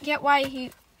don't get why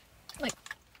he, like,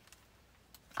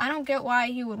 I don't get why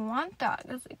he would want that.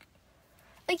 It's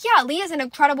like, yeah, Leah's an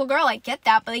incredible girl, I get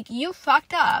that, but, like, you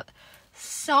fucked up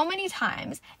so many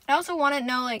times. I also want to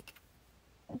know, like,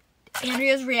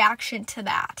 Andrea's reaction to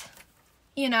that,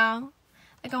 you know?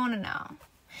 Like, I want to know.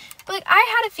 But, like, I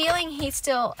had a feeling he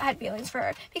still had feelings for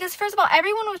her, because first of all,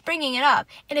 everyone was bringing it up,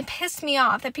 and it pissed me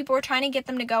off that people were trying to get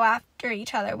them to go after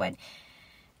each other when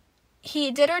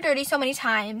he did her dirty so many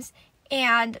times,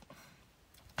 and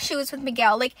she was with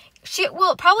Miguel. Like, she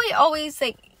will probably always,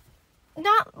 like,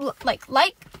 not, like,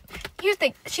 here's the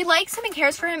thing, she likes him and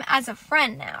cares for him as a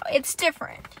friend now. It's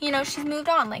different. You know, she's moved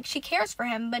on. Like, she cares for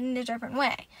him, but in a different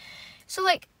way. So,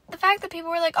 like, the fact that people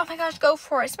were like, oh my gosh, go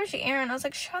for it, especially Aaron, I was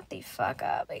like, shut the fuck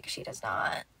up. Like, she does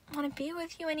not want to be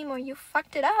with you anymore. You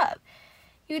fucked it up.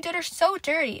 You did her so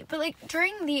dirty. But, like,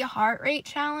 during the heart rate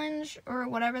challenge, or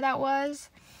whatever that was,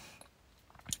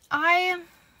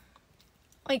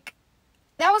 like,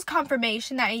 that was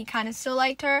confirmation that he kind of still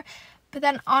liked her. But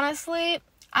then, honestly,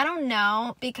 I don't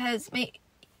know, because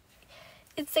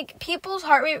it's like people's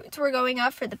heart rates were going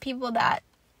up for the people that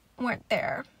weren't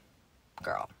there,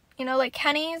 girl. You know, like,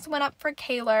 Kenny's went up for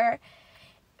Kaylor,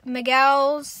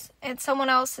 Miguel's and someone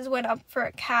else's went up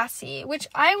for Cassie, which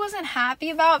I wasn't happy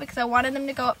about because I wanted them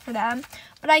to go up for them.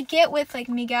 But I get with, like,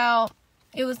 Miguel,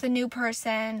 it was the new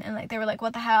person, and, like, they were like,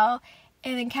 what the hell?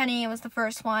 And then Kenny was the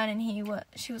first one, and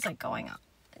she was, like, going up.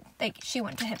 Like, she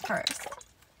went to him first.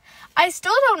 I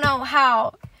still don't know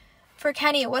how for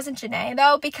Kenny it wasn't Janae,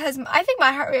 though, because I think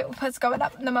my heart rate was going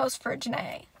up the most for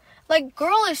Janae. Like,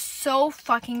 girl is so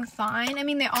fucking fine. I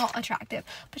mean, they're all attractive,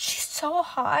 but she's so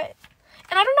hot.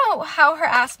 And I don't know how her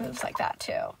ass moves like that,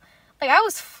 too. Like, I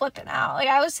was flipping out. Like,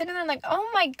 I was sitting there like, oh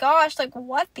my gosh, like,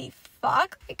 what the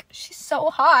fuck? Like, she's so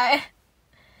hot.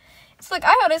 It's like,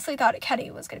 I honestly thought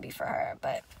Kenny was going to be for her,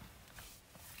 but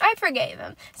I forgave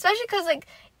him. Especially because, like,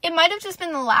 it might have just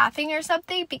been the laughing or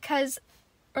something because,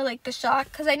 or, like, the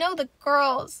shock. Because I know the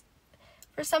girls,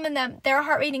 for some of them, their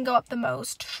heart rate didn't go up the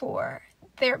most for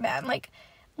their men. Like,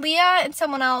 Leah and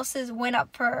someone else's went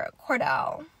up for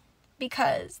Cordell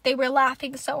because they were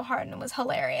laughing so hard and it was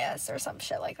hilarious or some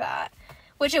shit like that.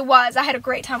 Which it was. I had a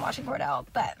great time watching Cordell,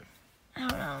 but I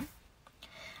don't know.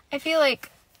 I feel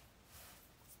like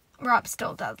Rob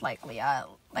still does like Leah,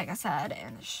 like I said,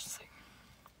 and it's just like,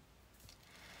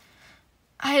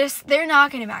 they're not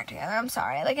getting back together. I'm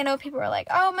sorry. Like, I know people are like,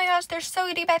 oh my gosh, they're so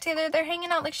getting back together. They're hanging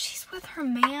out. Like, she's with her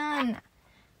man.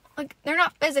 Like, they're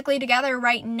not physically together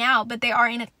right now, but they are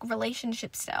in a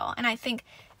relationship still. And I think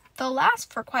they'll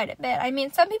last for quite a bit. I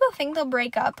mean, some people think they'll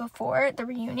break up before the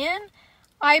reunion.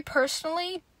 I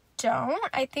personally don't.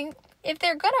 I think if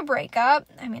they're gonna break up,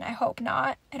 I mean, I hope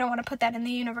not. I don't want to put that in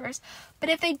the universe. But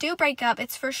if they do break up,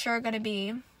 it's for sure gonna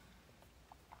be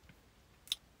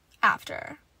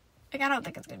after. Like, I don't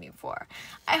think it's gonna be before.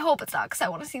 I hope it's not, because I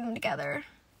want to see them together.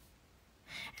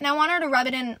 And I want her to rub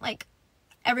it in, like,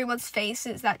 everyone's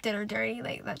faces that did her dirty,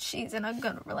 like, that she's in a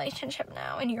good relationship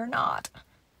now, and you're not.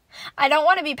 I don't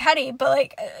want to be petty, but,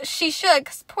 like, she should,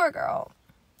 because poor girl.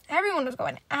 Everyone was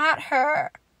going at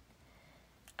her.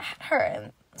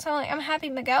 And so, like, I'm happy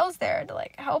Miguel's there to,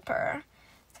 like, help her.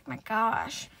 It's like, my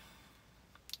gosh.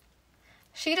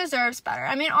 She deserves better.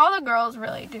 I mean, all the girls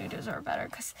really do deserve better,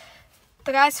 because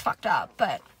the guy's fucked up,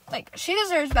 but, like, she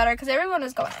deserves better, because everyone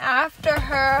was going after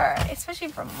her, especially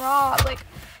from Rob. Like,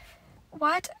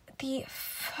 what the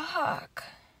fuck?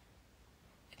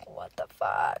 Like, what the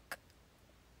fuck?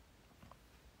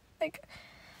 Like,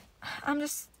 I'm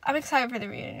excited for the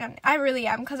reunion. I really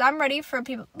am, because I'm ready for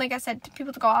people, like I said,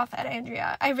 people to go off at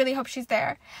Andrea. I really hope she's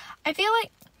there. I feel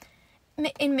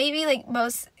like in maybe, like,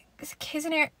 most case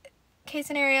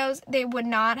scenarios, they would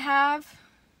not have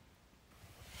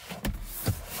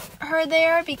her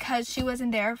there because she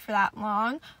wasn't there for that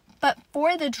long. But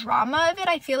for the drama of it,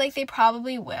 I feel like they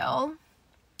probably will.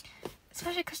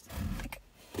 Especially because, like,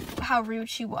 how rude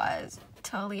she was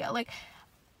to Leah. Like,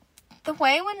 the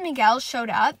way when Miguel showed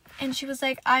up and she was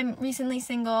like, I'm recently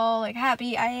single, like,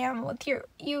 happy I am with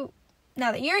you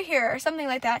now that you're here, or something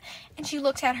like that. And she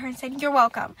looked at her and said, you're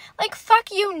welcome. Like,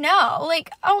 fuck you, no.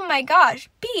 Like, oh my gosh,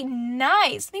 be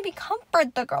nice. Maybe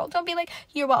comfort the girl. Don't be like,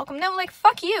 you're welcome. No, like,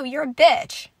 fuck you, you're a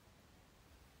bitch.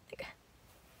 Like,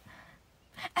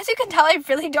 as you can tell, I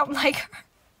really don't like her.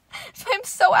 So I'm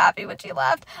so happy when she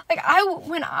left. Like,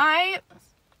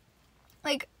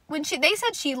 they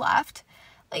said she left,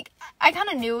 like, I kind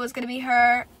of knew it was going to be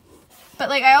her. But,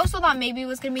 like, I also thought maybe it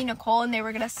was going to be Nicole and they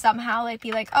were going to somehow, like,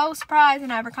 be like, oh, surprise, and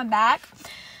never come back.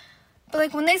 But,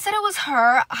 like, when they said it was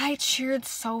her, I cheered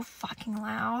so fucking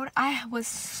loud. I was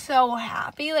so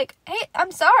happy. Like, hey,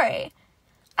 I'm sorry.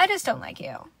 I just don't like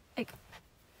you. Like,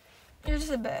 you're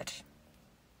just a bitch.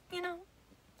 You know?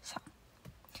 So,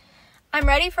 I'm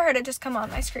ready for her to just come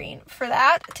on my screen for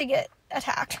that to get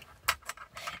attacked.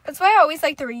 That's why I always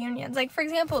like the reunions. Like, for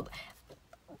example,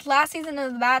 last season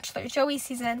of The Bachelor, Joey's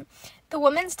season, the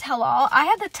women's tell-all, I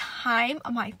had the time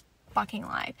of my fucking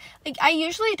life. Like, I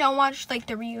usually don't watch, like,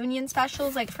 the reunion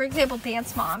specials. Like, for example,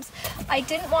 Dance Moms. I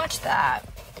didn't watch that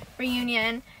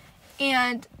reunion.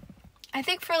 And I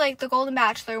think for, like, the Golden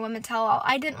Bachelor women's tell-all,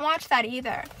 I didn't watch that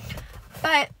either.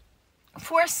 But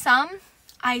for some,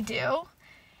 I do.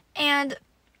 And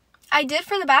I did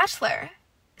for The Bachelor.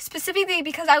 Specifically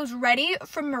because I was ready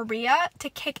for Maria to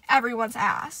kick everyone's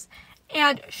ass.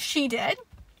 And she did.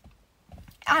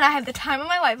 And I have the time of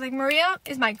my life. Like, Maria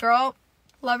is my girl.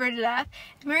 Love her to death.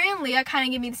 If Maria and Leah kind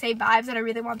of give me the same vibes that I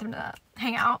really want them to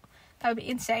hang out. That would be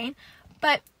insane.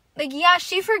 But, like, yeah,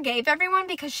 she forgave everyone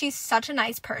because she's such a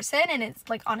nice person. And it's,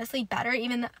 like, honestly better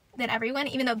even than everyone.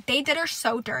 Even though they did her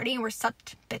so dirty and were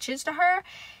such bitches to her.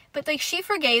 But, like, she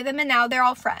forgave them and now they're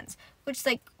all friends. Which is,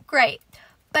 like, great.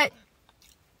 But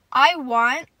I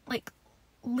want, like,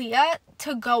 Leah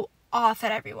to go off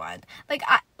at everyone.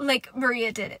 Like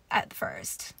Maria did it at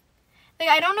first. like,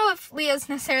 I don't know if Leah's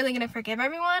necessarily gonna forgive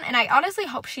everyone, and I honestly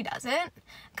hope she doesn't,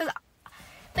 because,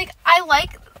 like,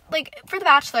 for The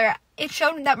Bachelor, it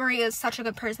showed that Maria is such a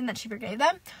good person that she forgave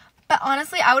them, but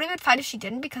honestly, I would have been fine if she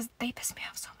didn't, because they pissed me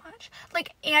off so much.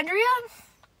 Like, Andrea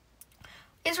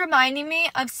is reminding me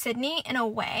of Sydney in a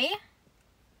way,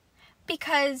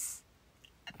 because,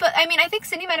 but, I mean, I think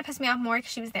Sydney might have pissed me off more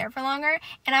because she was there for longer,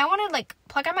 and I wanted, like,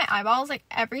 plug out my eyeballs, like,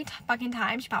 every fucking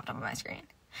time she popped up on my screen.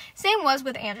 Same was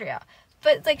with Andrea,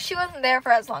 but, like, she wasn't there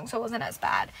for as long, so it wasn't as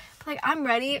bad. But, like, I'm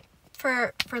ready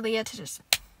for Leah to just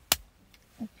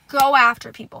go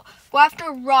after people. Go after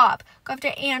Rob. Go after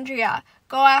Andrea.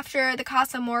 Go after the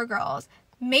Casa Amor girls.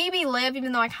 Maybe Liv,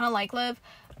 even though I kind of like Liv,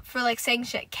 for, like, saying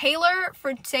shit. Kaylor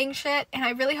for saying shit, and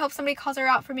I really hope somebody calls her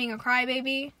out for being a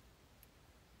crybaby.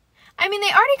 I mean,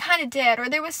 they already kind of did, or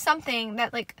there was something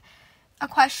that, like, a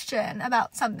question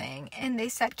about something, and they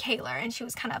said Kaylor, and she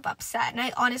was kind of upset, and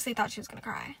I honestly thought she was gonna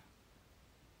cry.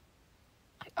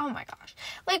 Like, oh my gosh.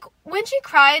 Like, when she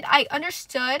cried, I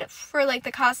understood for, like,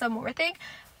 the Casa Amor thing,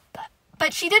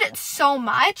 but she did it so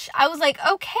much, I was like,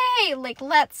 okay, like,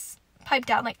 let's pipe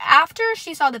down. Like, after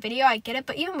she saw the video, I get it,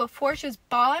 but even before, she was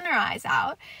bawling her eyes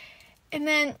out, and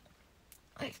then,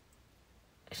 like,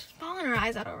 she's bawling her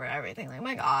eyes out over everything. Like,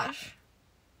 my gosh.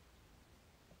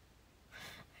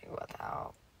 Like, what the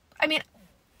hell? I mean,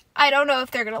 I don't know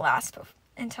if they're gonna last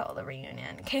until the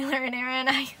reunion. Kaylor and Aaron,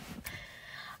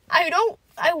 I don't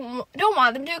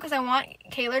want them to, because I want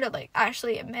Kaylor to, like,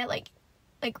 actually admit, like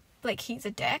he's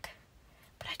a dick.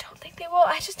 But I don't think they will.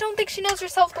 I just don't think she knows her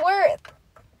self-worth.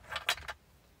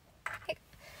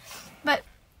 But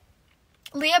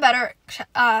Leah better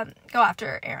go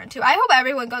after Aaron too. I hope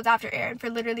everyone goes after Aaron for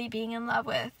literally being in love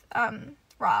with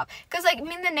Rob. Because, like, I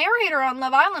mean, the narrator on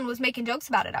Love Island was making jokes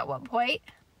about it at one point.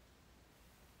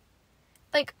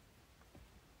 Like,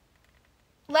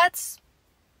 let's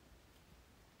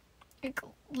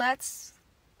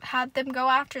have them go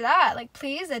after that. Like,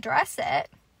 please address it.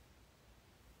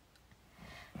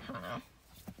 I don't know.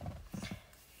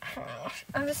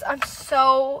 I'm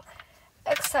so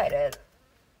excited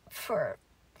for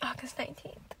August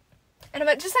 19th. And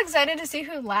I'm just excited to see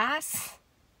who lasts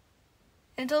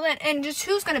until then, and just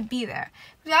who's going to be there.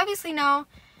 We obviously know,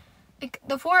 like,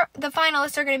 the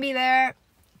finalists are going to be there.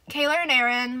 Kaylor and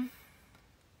Aaron.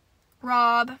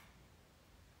 Rob.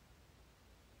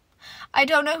 I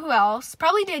don't know who else.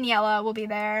 Probably Daniela will be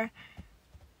there.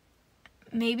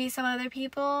 Maybe some other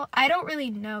people. I don't really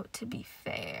know, to be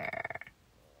fair.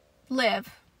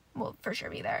 Liv will for sure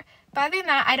be there. But other than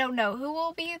that, I don't know who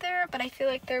will be there, but I feel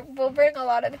like we'll bring a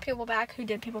lot of the people back who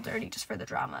did people dirty just for the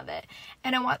drama of it.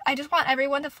 And I just want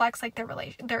everyone to flex, like,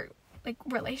 their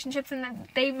relationships, and that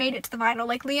they made it to the final.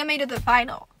 Like, Leah made it to the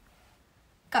final.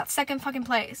 Got second fucking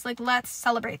place. Like, let's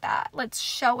celebrate that. Let's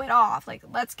show it off. Like,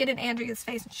 let's get in Andrea's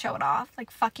face and show it off.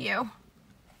 Like, fuck you.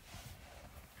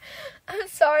 I'm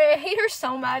sorry, I hate her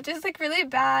so much. It's, like, really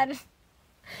bad.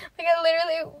 Like, I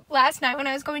literally, last night when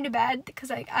I was going to bed, because,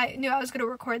 like, I knew I was going to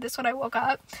record this when I woke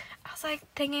up, I was, like,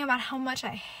 thinking about how much I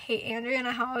hate Andrea and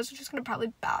how I was just going to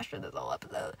probably bash her this whole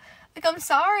episode. Like, I'm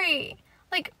sorry.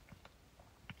 Like,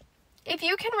 if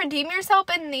you can redeem yourself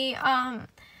in the,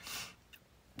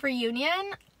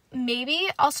 reunion, maybe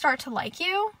I'll start to like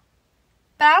you.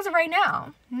 But as of right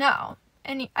now, no.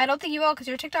 And I don't think you will, because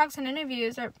your TikToks and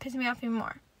interviews are pissing me off even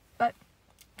more. But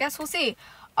guess we'll see.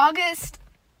 August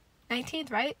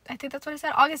 19th, right? I think that's what I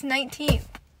said. August 19th.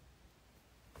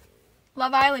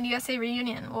 Love Island USA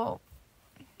reunion. Well,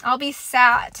 I'll be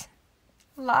sat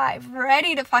live,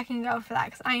 ready to fucking go for that,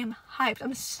 because I am hyped.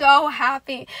 I'm so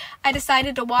happy I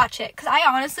decided to watch it, because I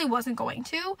honestly wasn't going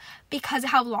to, because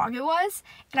of how long it was,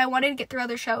 and I wanted to get through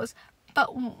other shows.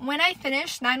 But when I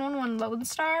finished 911 Lone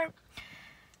Star,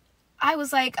 I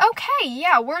was like, okay,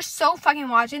 yeah, we're so fucking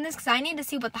watching this, because I need to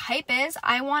see what the hype is.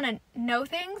 I want to know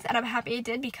things, and I'm happy I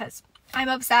did, because I'm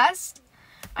obsessed.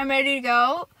 I'm ready to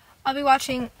go. I'll be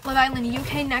watching Love Island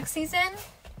UK next season,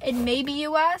 and maybe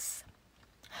US,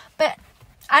 but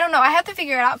I don't know. I have to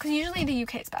figure it out, because usually the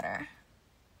UK is better.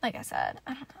 Like I said,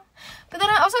 I don't know. But then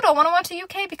I also don't want to watch the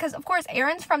UK, because, of course,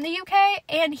 Aaron's from the UK,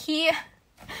 and he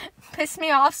pissed me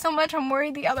off so much. I'm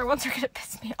worried the other ones are going to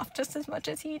piss me off just as much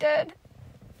as he did.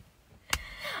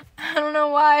 I don't know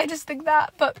why. I just think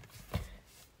that. But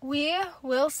we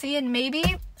will see, and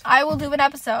maybe I will do an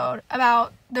episode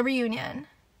about the reunion.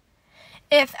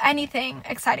 If anything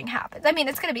exciting happens. I mean,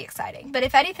 it's going to be exciting. But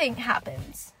if anything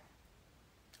happens,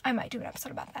 I might do an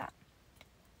episode about that.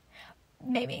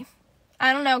 Maybe.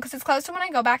 I don't know, because it's close to when I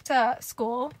go back to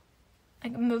school.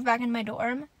 Like, move back in my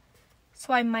dorm.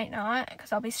 So I might not,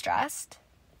 because I'll be stressed.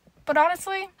 But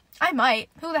honestly, I might.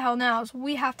 Who the hell knows?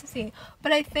 We have to see.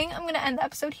 But I think I'm going to end the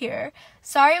episode here.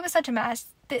 Sorry it was such a mess.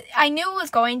 I knew it was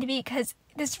going to be because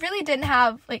this really didn't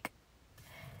have, like...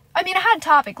 I mean, I had a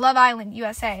topic, Love Island,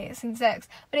 USA, season 6.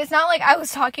 But it's not like I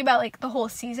was talking about, like, the whole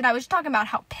season. I was just talking about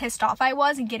how pissed off I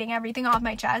was and getting everything off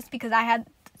my chest because I had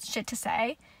shit to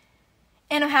say.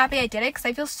 And I'm happy I did it because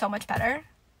I feel so much better.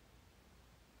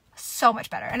 So much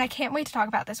better. And I can't wait to talk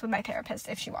about this with my therapist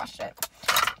if she watched it.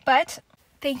 But...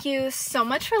 thank you so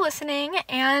much for listening,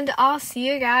 and I'll see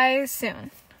you guys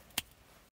soon.